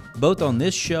Texas. Both on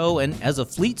this show and as a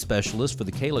fleet specialist for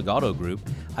the Kalig Auto Group,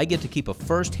 I get to keep a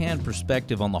first-hand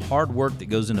perspective on the hard work that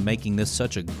goes into making this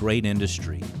such a great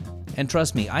industry. And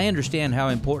trust me, I understand how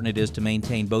important it is to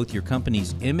maintain both your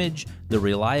company's image, the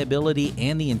reliability,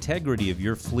 and the integrity of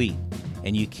your fleet.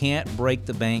 And you can't break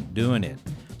the bank doing it.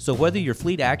 So whether your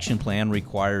fleet action plan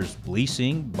requires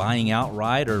leasing, buying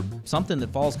outright, or something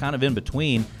that falls kind of in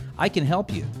between, I can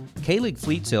help you. Kalig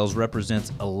Fleet Sales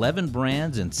represents 11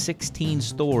 brands and 16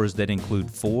 stores that include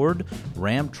Ford,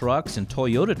 Ram trucks, and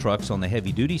Toyota trucks on the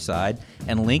heavy-duty side,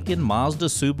 and Lincoln, Mazda,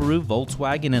 Subaru,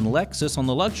 Volkswagen, and Lexus on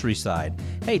the luxury side.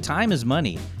 Hey, time is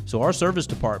money, so our service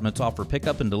departments offer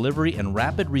pickup and delivery and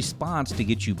rapid response to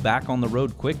get you back on the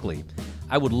road quickly.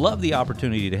 I would love the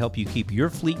opportunity to help you keep your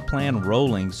fleet plan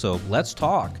rolling, so let's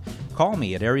talk. Call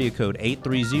me at area code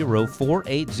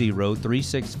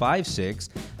 830-480-3656.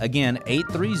 Again,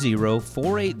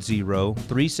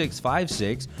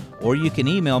 830-480-3656. Or you can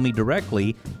email me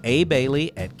directly,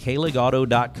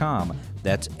 abailey@kaligauto.com.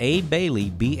 That's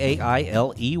abailey,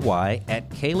 B-A-I-L-E-Y, at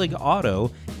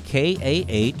kaligauto,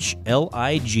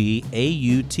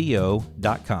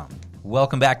 KAHLIGAUTO.com.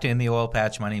 Welcome back to In the Oil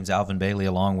Patch. My name's Alvin Bailey,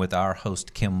 along with our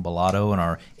host, Kim Bellato, and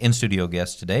our in-studio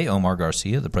guest today, Omar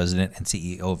Garcia, the president and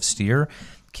CEO of Steer.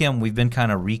 Kim, we've been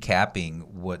kind of recapping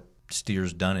what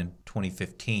Steer's done in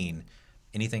 2015.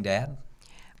 Anything to add?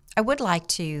 I would like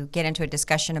to get into a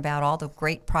discussion about all the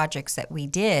great projects that we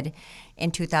did in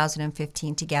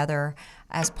 2015 together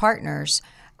as partners.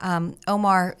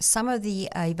 Omar, some of the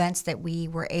events that we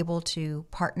were able to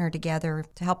partner together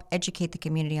to help educate the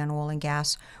community on oil and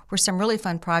gas were some really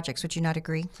fun projects. Would you not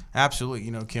agree?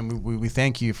 Absolutely. Kim, we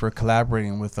thank you for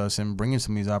collaborating with us and bringing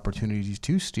some of these opportunities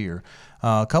to Steer.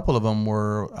 A couple of them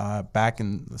were back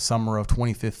in the summer of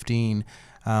 2015.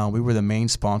 We were the main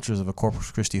sponsors of a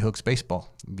Corpus Christi Hooks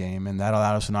baseball game, and that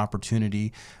allowed us an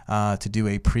opportunity to do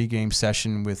a pregame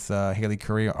session with Haley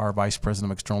Curry, our Vice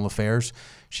President of External Affairs.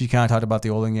 She kind of talked about the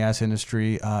oil and gas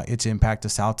industry, its impact to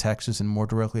South Texas, and more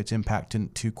directly its impact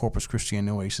to Corpus Christi and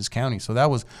Nueces County. So that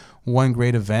was one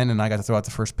great event, and I got to throw out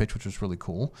the first pitch, which was really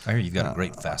cool. I hear you've got a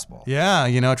great fastball.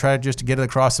 Yeah, tried just to get it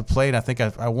across the plate. I think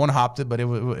I one-hopped it, but it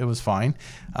was fine.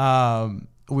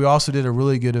 We also did a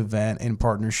really good event in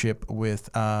partnership with,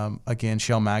 again,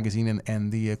 Shell Magazine and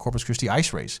the Corpus Christi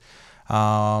Ice Race.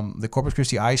 The Corpus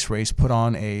Christi Ice Race put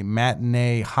on a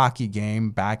matinee hockey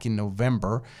game back in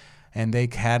November, and they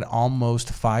had almost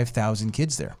 5,000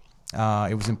 kids there.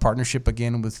 It was in partnership,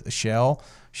 again, with Shell,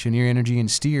 Cheniere Energy,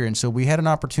 and Steer. And so we had an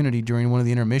opportunity during one of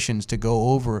the intermissions to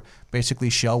go over basically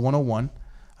Shell 101,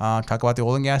 talk about the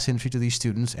oil and gas industry to these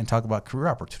students, and talk about career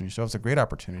opportunities. So it was a great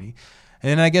opportunity.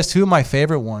 And I guess two of my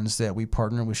favorite ones that we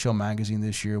partnered with Shell Magazine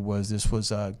this year was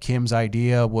Kim's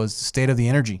idea was the state of the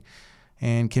energy.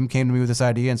 And Kim came to me with this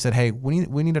idea and said, hey, we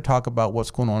need to talk about what's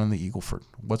going on in the Eagle Ford,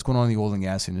 what's going on in the oil and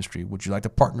gas industry. Would you like to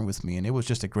partner with me? And it was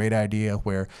just a great idea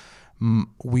where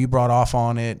we brought off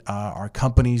on it. Our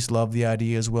companies loved the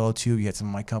idea as well, too. You had some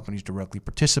of my companies directly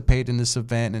participate in this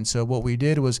event. And so what we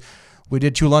did was we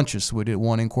did two lunches. We did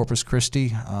one in Corpus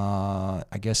Christi, I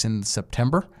guess in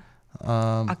September.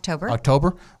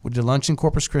 October. We did lunch in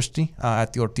Corpus Christi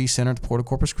at the Ortiz Center at the Port of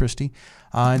Corpus Christi.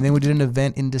 And then we did an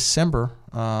event in December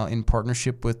in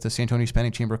partnership with the San Antonio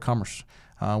Hispanic Chamber of Commerce,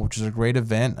 which was a great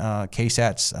event.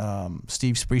 KSAT's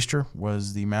Steve Spriester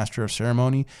was the master of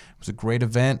ceremony. It was a great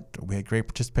event. We had great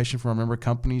participation from our member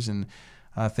companies. And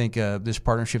I think this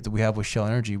partnership that we have with Shell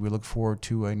Energy, we look forward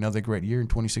to another great year in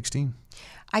 2016.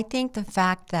 I think the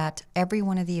fact that every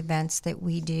one of the events that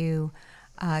we do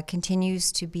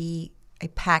continues to be a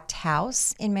packed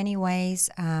house in many ways,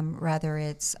 whether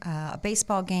it's a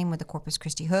baseball game with the Corpus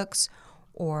Christi Hooks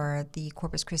or the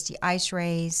Corpus Christi Ice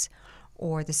Rays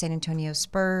or the San Antonio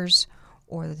Spurs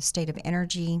or the State of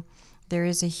Energy. There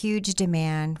is a huge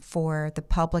demand for the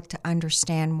public to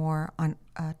understand more on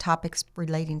topics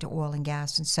relating to oil and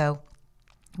gas. And so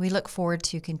we look forward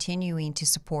to continuing to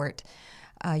support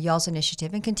y'all's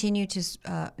initiative and continue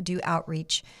to do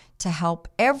outreach to help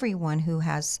everyone who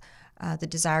has the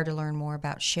desire to learn more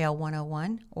about Shale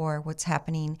 101 or what's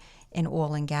happening in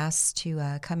oil and gas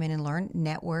to come in and learn,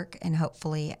 network, and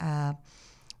hopefully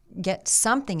get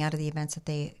something out of the events that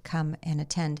they come and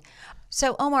attend.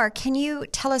 So, Omar, can you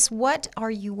tell us what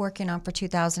are you working on for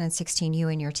 2016, you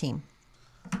and your team?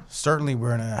 Certainly,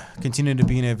 we're going to continue to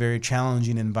be in a very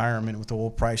challenging environment with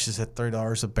oil prices at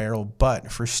 $30 a barrel.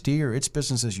 But for Steer, it's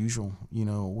business as usual.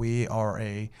 We are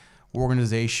a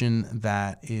organization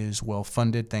that is well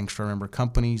funded thanks to our member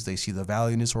companies. They see the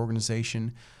value in this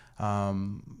organization.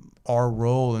 Our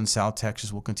role in South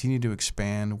Texas will continue to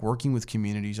expand, working with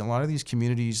communities. A lot of these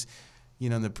communities,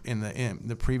 in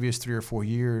the previous 3 or 4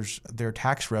 years, their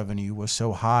tax revenue was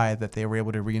so high that they were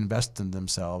able to reinvest in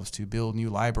themselves to build new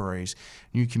libraries,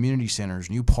 new community centers,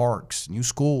 new parks, new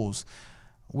schools.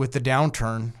 With the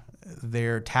downturn,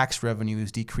 their tax revenue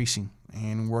is decreasing.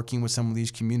 And working with some of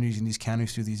these communities and these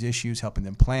counties through these issues, helping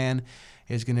them plan,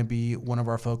 is going to be one of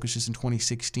our focuses in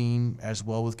 2016, as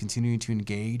well with continuing to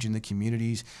engage in the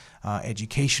communities.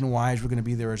 Education-wise, we're going to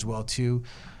be there as well, too.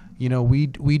 We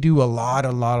do a lot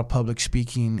of public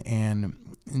speaking, and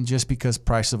just because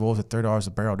price of oil is at $30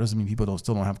 a barrel doesn't mean people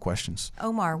still don't have questions.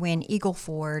 Omar, when Eagle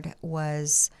Ford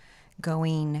was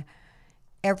going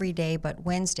every day but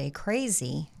Wednesday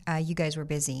crazy, you guys were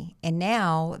busy. And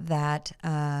now that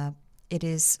it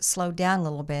is slowed down a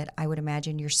little bit, I would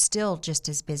imagine you're still just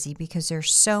as busy because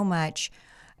there's so much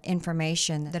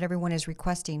information that everyone is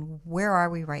requesting. Where are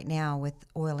we right now with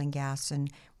oil and gas, and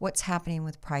what's happening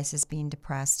with prices being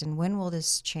depressed, and when will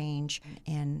this change,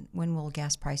 and when will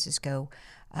gas prices go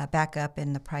back up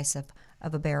in the price of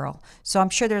a barrel? So I'm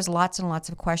sure there's lots and lots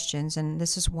of questions, and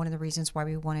this is one of the reasons why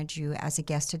we wanted you as a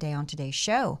guest today on today's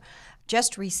show.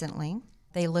 Just recently,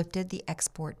 they lifted the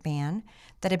export ban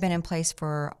that had been in place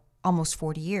for almost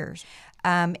 40 years.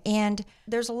 And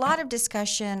there's a lot of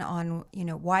discussion on,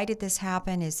 why did this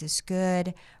happen? Is this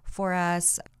good for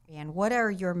us? And what are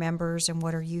your members and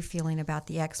what are you feeling about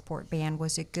the export ban?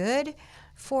 Was it good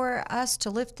for us to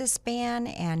lift this ban?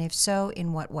 And if so,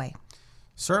 in what way?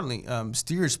 Certainly.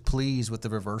 Steer is pleased with the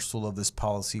reversal of this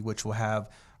policy, which will have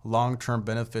long-term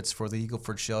benefits for the Eagle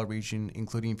Ford Shale region,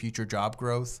 including future job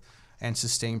growth and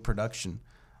sustained production.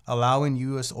 Allowing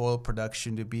U.S. oil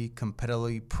production to be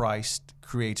competitively priced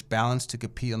creates balance to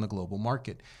compete on the global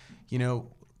market.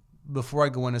 Before I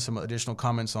go into some additional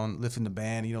comments on lifting the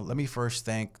ban, let me first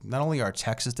thank not only our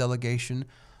Texas delegation,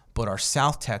 but our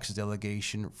South Texas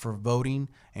delegation for voting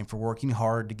and for working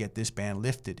hard to get this ban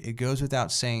lifted. It goes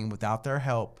without saying, without their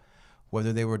help,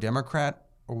 whether they were Democrat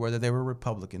or whether they were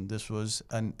Republican, this was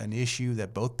an issue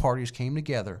that both parties came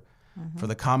together for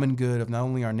the common good of not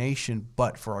only our nation,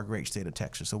 but for our great state of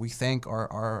Texas. So we thank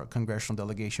our congressional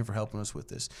delegation for helping us with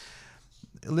this.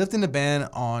 Lifting the ban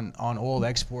on oil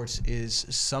exports is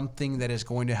something that is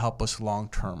going to help us long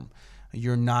term.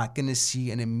 You're not going to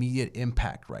see an immediate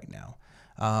impact right now,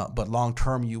 but long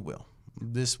term you will.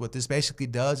 What this basically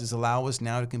does is allow us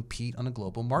now to compete on a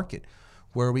global market.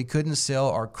 Where we couldn't sell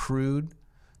our crude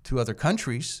to other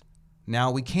countries,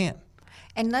 now we can.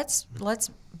 And let's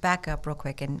back up real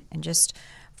quick and just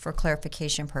for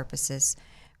clarification purposes.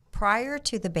 Prior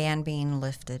to the ban being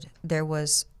lifted, there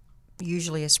was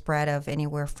usually a spread of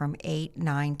anywhere from $8,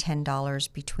 $9,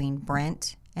 $10 between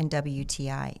Brent and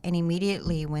WTI. And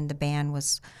immediately when the ban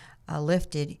was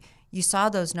lifted, you saw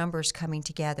those numbers coming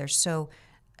together. So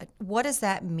what does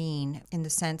that mean in the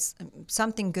sense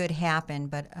something good happened,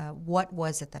 but what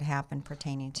was it that happened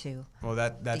pertaining to? Well,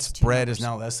 that spread is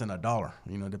now less than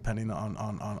 $1, depending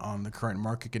on the current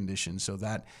market conditions. So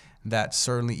that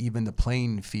certainly evened the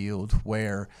playing field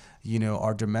where,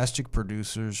 our domestic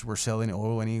producers were selling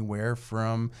oil anywhere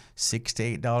from $6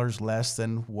 to $8 less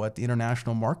than what the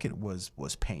international market was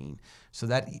paying. So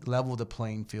that leveled the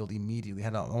playing field immediately,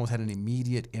 almost had an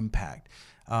immediate impact.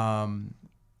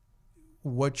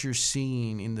 What you're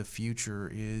seeing in the future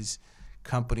is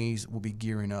companies will be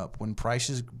gearing up. When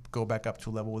prices go back up to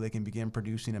a level where they can begin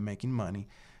producing and making money,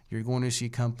 you're going to see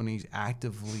companies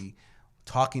actively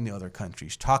talking to other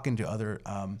countries, talking to other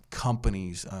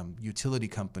companies, utility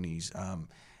companies.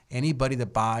 Anybody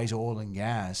that buys oil and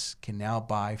gas can now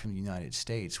buy from the United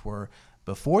States, where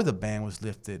before the ban was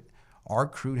lifted, our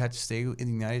crude had to stay in the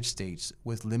United States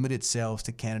with limited sales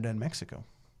to Canada and Mexico.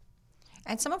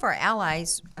 And some of our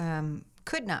allies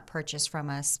could not purchase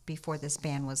from us before this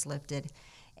ban was lifted,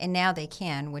 and now they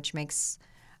can, which makes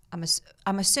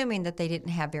I'm assuming that they didn't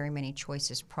have very many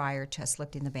choices prior to us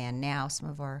lifting the ban. Now some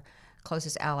of our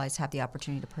closest allies have the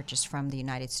opportunity to purchase from the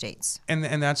United States. And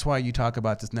that's why you talk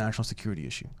about this national security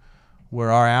issue,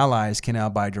 where our allies can now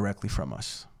buy directly from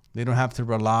us. They don't have to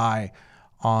rely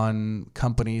on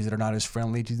companies that are not as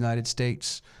friendly to the United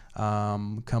States,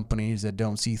 companies that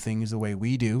don't see things the way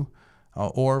we do,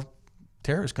 or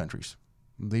terrorist countries.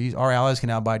 Our allies can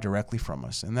now buy directly from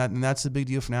us, and that's a big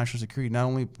deal for national security. Not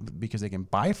only because they can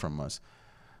buy from us,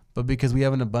 but because we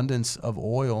have an abundance of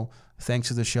oil thanks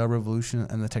to the shale revolution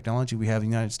and the technology we have in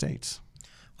the United States.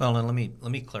 Well, and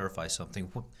let me clarify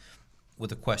something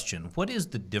with a question. What is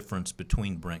the difference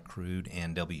between Brent crude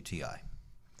and WTI?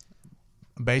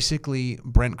 Basically,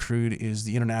 Brent crude is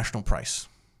the international price.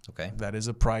 Okay. That is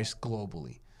a price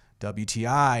globally.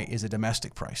 WTI is a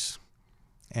domestic price.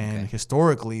 And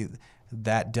historically,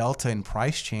 that delta in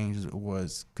price change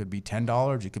could be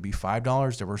 $10, it could be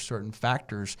 $5. There were certain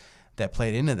factors that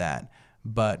played into that.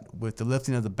 But with the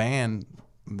lifting of the ban,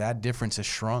 that difference has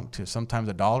shrunk to sometimes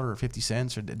 $1 or 50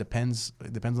 cents, or it depends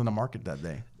on the market that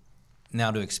day.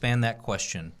 Now, to expand that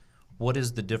question, what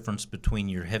is the difference between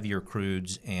your heavier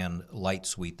crudes and light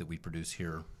sweet that we produce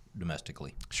here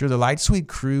domestically? Sure, the light sweet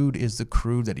crude is the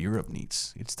crude that Europe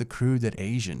needs. It's the crude that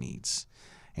Asia needs.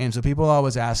 And so people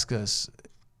always ask us,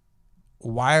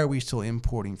 why are we still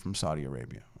importing from Saudi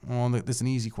Arabia? Well, that's an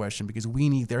easy question, because we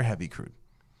need their heavy crude.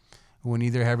 We need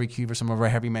their heavy crude for some of our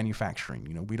heavy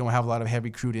manufacturing. We don't have a lot of heavy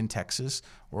crude in Texas,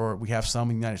 or we have some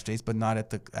in the United States, but not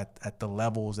at the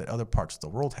levels that other parts of the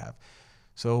world have.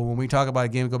 So when we talk about,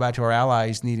 again, we go back to our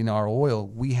allies needing our oil,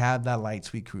 we have that light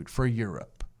sweet crude for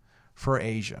Europe, for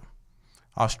Asia,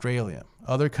 Australia.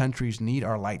 Other countries need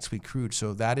our light sweet crude.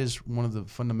 So that is one of the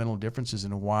fundamental differences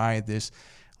in why this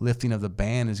lifting of the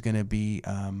ban is going to be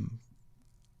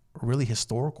really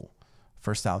historical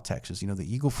for South Texas.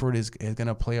 The Eagle Ford is going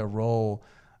to play a role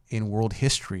in world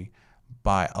history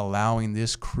by allowing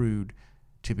this crude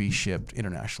to be shipped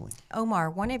internationally. Omar,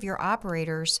 one of your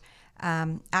operators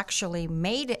actually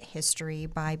made history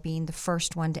by being the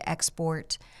first one to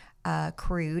export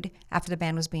crude after the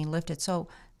ban was being lifted. So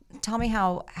tell me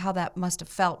how that must have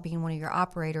felt being one of your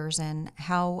operators, and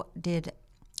how did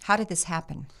this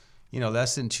happen?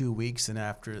 Less than 2 weeks, and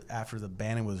after the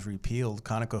ban was repealed,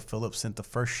 ConocoPhillips sent the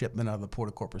first shipment out of the Port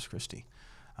of Corpus Christi.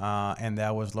 And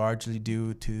that was largely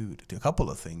due to a couple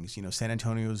of things. San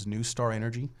Antonio's New Star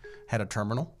Energy had a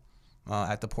terminal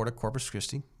at the Port of Corpus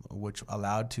Christi, which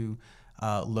allowed to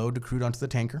load the crude onto the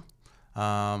tanker.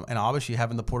 And obviously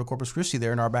having the Port of Corpus Christi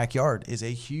there in our backyard is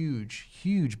a huge,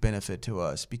 huge benefit to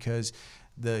us, because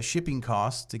the shipping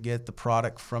costs to get the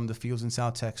product from the fields in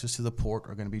South Texas to the port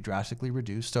are going to be drastically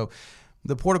reduced. So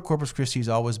the Port of Corpus Christi has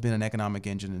always been an economic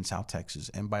engine in South Texas.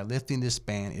 And by lifting this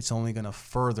ban, it's only going to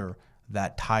further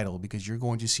that title, because you're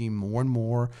going to see more and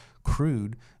more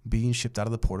crude being shipped out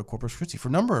of the Port of Corpus Christi for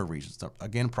a number of reasons.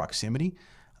 Again, proximity.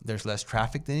 There's less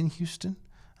traffic than in Houston.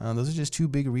 Those are just two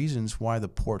big reasons why the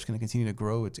port's going to continue to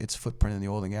grow its footprint in the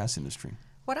oil and gas industry.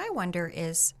 What I wonder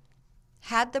is,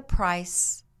 had the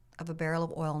price of a barrel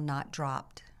of oil not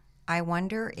dropped, I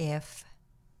wonder if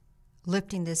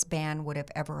lifting this ban would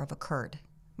have ever have occurred.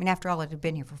 I mean, after all, it had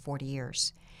been here for 40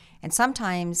 years. And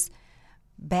sometimes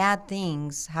bad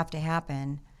things have to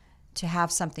happen to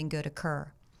have something good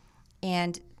occur.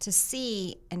 And to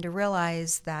see and to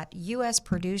realize that U.S.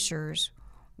 producers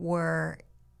were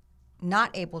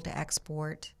not able to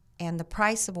export, and the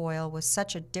price of oil was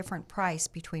such a different price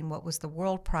between what was the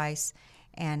world price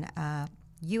and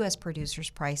U.S.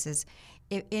 producers' prices.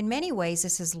 In many ways,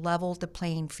 this has leveled the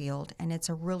playing field, and it's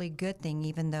a really good thing,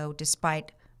 even though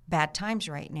despite bad times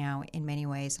right now in many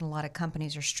ways, and a lot of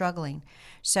companies are struggling.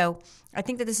 So I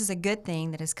think that this is a good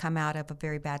thing that has come out of a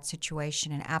very bad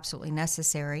situation, and absolutely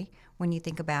necessary when you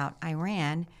think about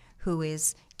Iran, who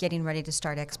is getting ready to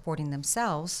start exporting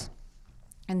themselves,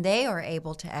 and they are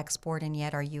able to export, and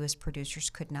yet our U.S. producers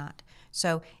could not.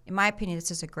 So in my opinion,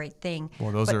 this is a great thing.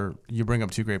 Well, you bring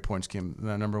up two great points, Kim.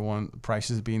 Number one,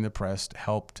 prices being depressed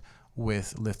helped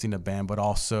with lifting the ban, but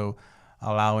also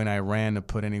allowing Iran to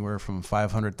put anywhere from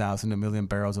 500,000 to 1 million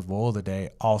barrels of oil a day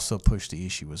also pushed the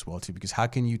issue as well, too. Because how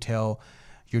can you tell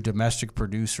your domestic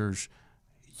producers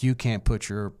you can't put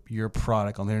your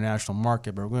product on the international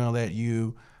market, but we're going to let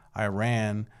you,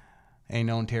 Iran, a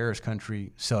known terrorist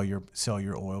country, sell your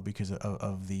oil because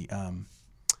of the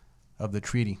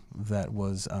treaty that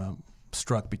was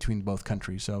struck between both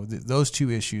countries. So those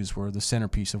two issues were the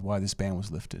centerpiece of why this ban was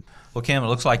lifted. Well, Kim, it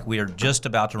looks like we are just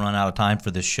about to run out of time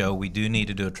for this show. We do need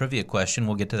to do a trivia question.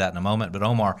 We'll get to that in a moment. But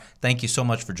Omar, thank you so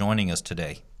much for joining us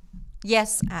today.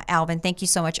 Yes, Alvin, thank you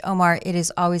so much. Omar, it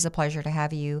is always a pleasure to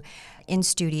have you in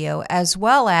studio, as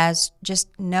well as just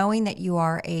knowing that you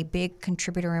are a big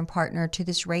contributor and partner to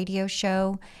this radio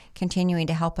show, continuing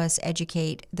to help us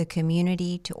educate the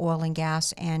community to oil and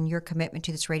gas, and your commitment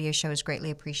to this radio show is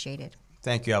greatly appreciated.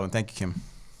 Thank you, Alvin. Thank you, Kim.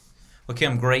 Well,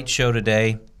 Kim, great show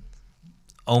today.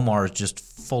 Omar is just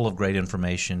full of great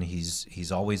information.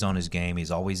 He's always on his game. He's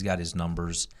always got his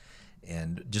numbers.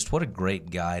 And just what a great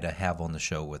guy to have on the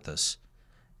show with us.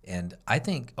 And I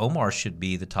think Omar should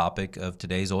be the topic of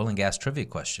today's oil and gas trivia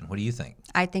question. What do you think?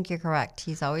 I think you're correct.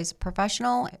 He's always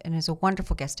professional and is a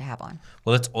wonderful guest to have on.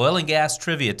 Well, it's oil and gas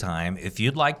trivia time. If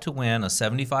you'd like to win a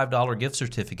 $75 gift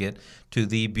certificate to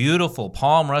the beautiful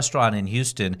Palm Restaurant in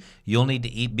Houston, you'll need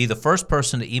to be the first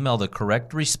person to email the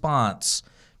correct response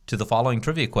to the following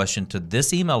trivia question to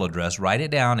this email address. Write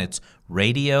it down. It's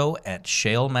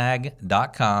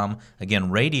radio@shalemag.com.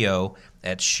 Again,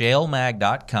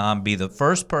 radio@shalemag.com. Be the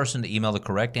first person to email the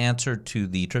correct answer to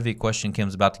the trivia question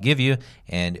Kim's about to give you,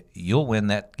 and you'll win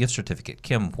that gift certificate.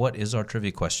 Kim, what is our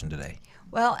trivia question today?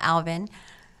 Well, Alvin,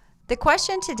 the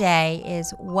question today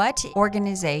is, what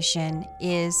organization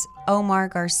is Omar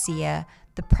Garcia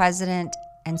the president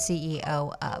and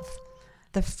CEO of?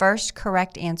 The first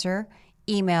correct answer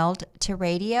emailed to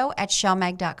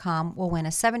radio@shalemag.com will win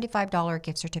a $75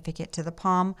 gift certificate to the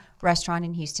Palm Restaurant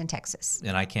in Houston, Texas.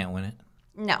 And I can't win it?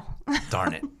 No.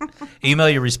 Darn it. Email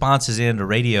your responses in to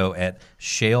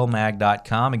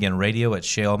radio@shalemag.com. Again,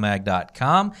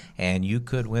 radio@shalemag.com, and you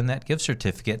could win that gift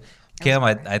certificate. Kim,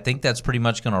 I think that's pretty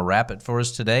much going to wrap it for us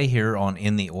today here on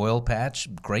In the Oil Patch.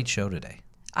 Great show today.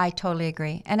 I totally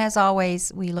agree. And as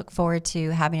always, we look forward to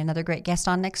having another great guest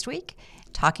on next week,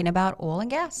 talking about oil and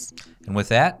gas. And with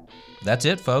that, that's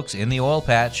it, folks. In the Oil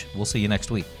Patch. We'll see you next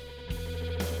week.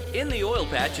 In the Oil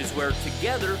Patch is where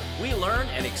together we learn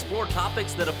and explore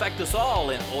topics that affect us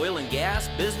all in oil and gas,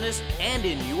 business, and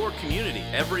in your community.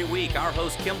 Every week, our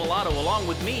host Kim Bellotto, along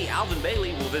with me, Alvin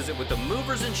Bailey, will visit with the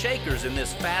movers and shakers in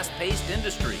this fast-paced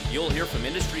industry. You'll hear from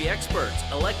industry experts,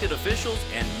 elected officials,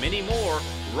 and many more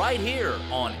right here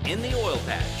on In the Oil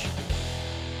Patch.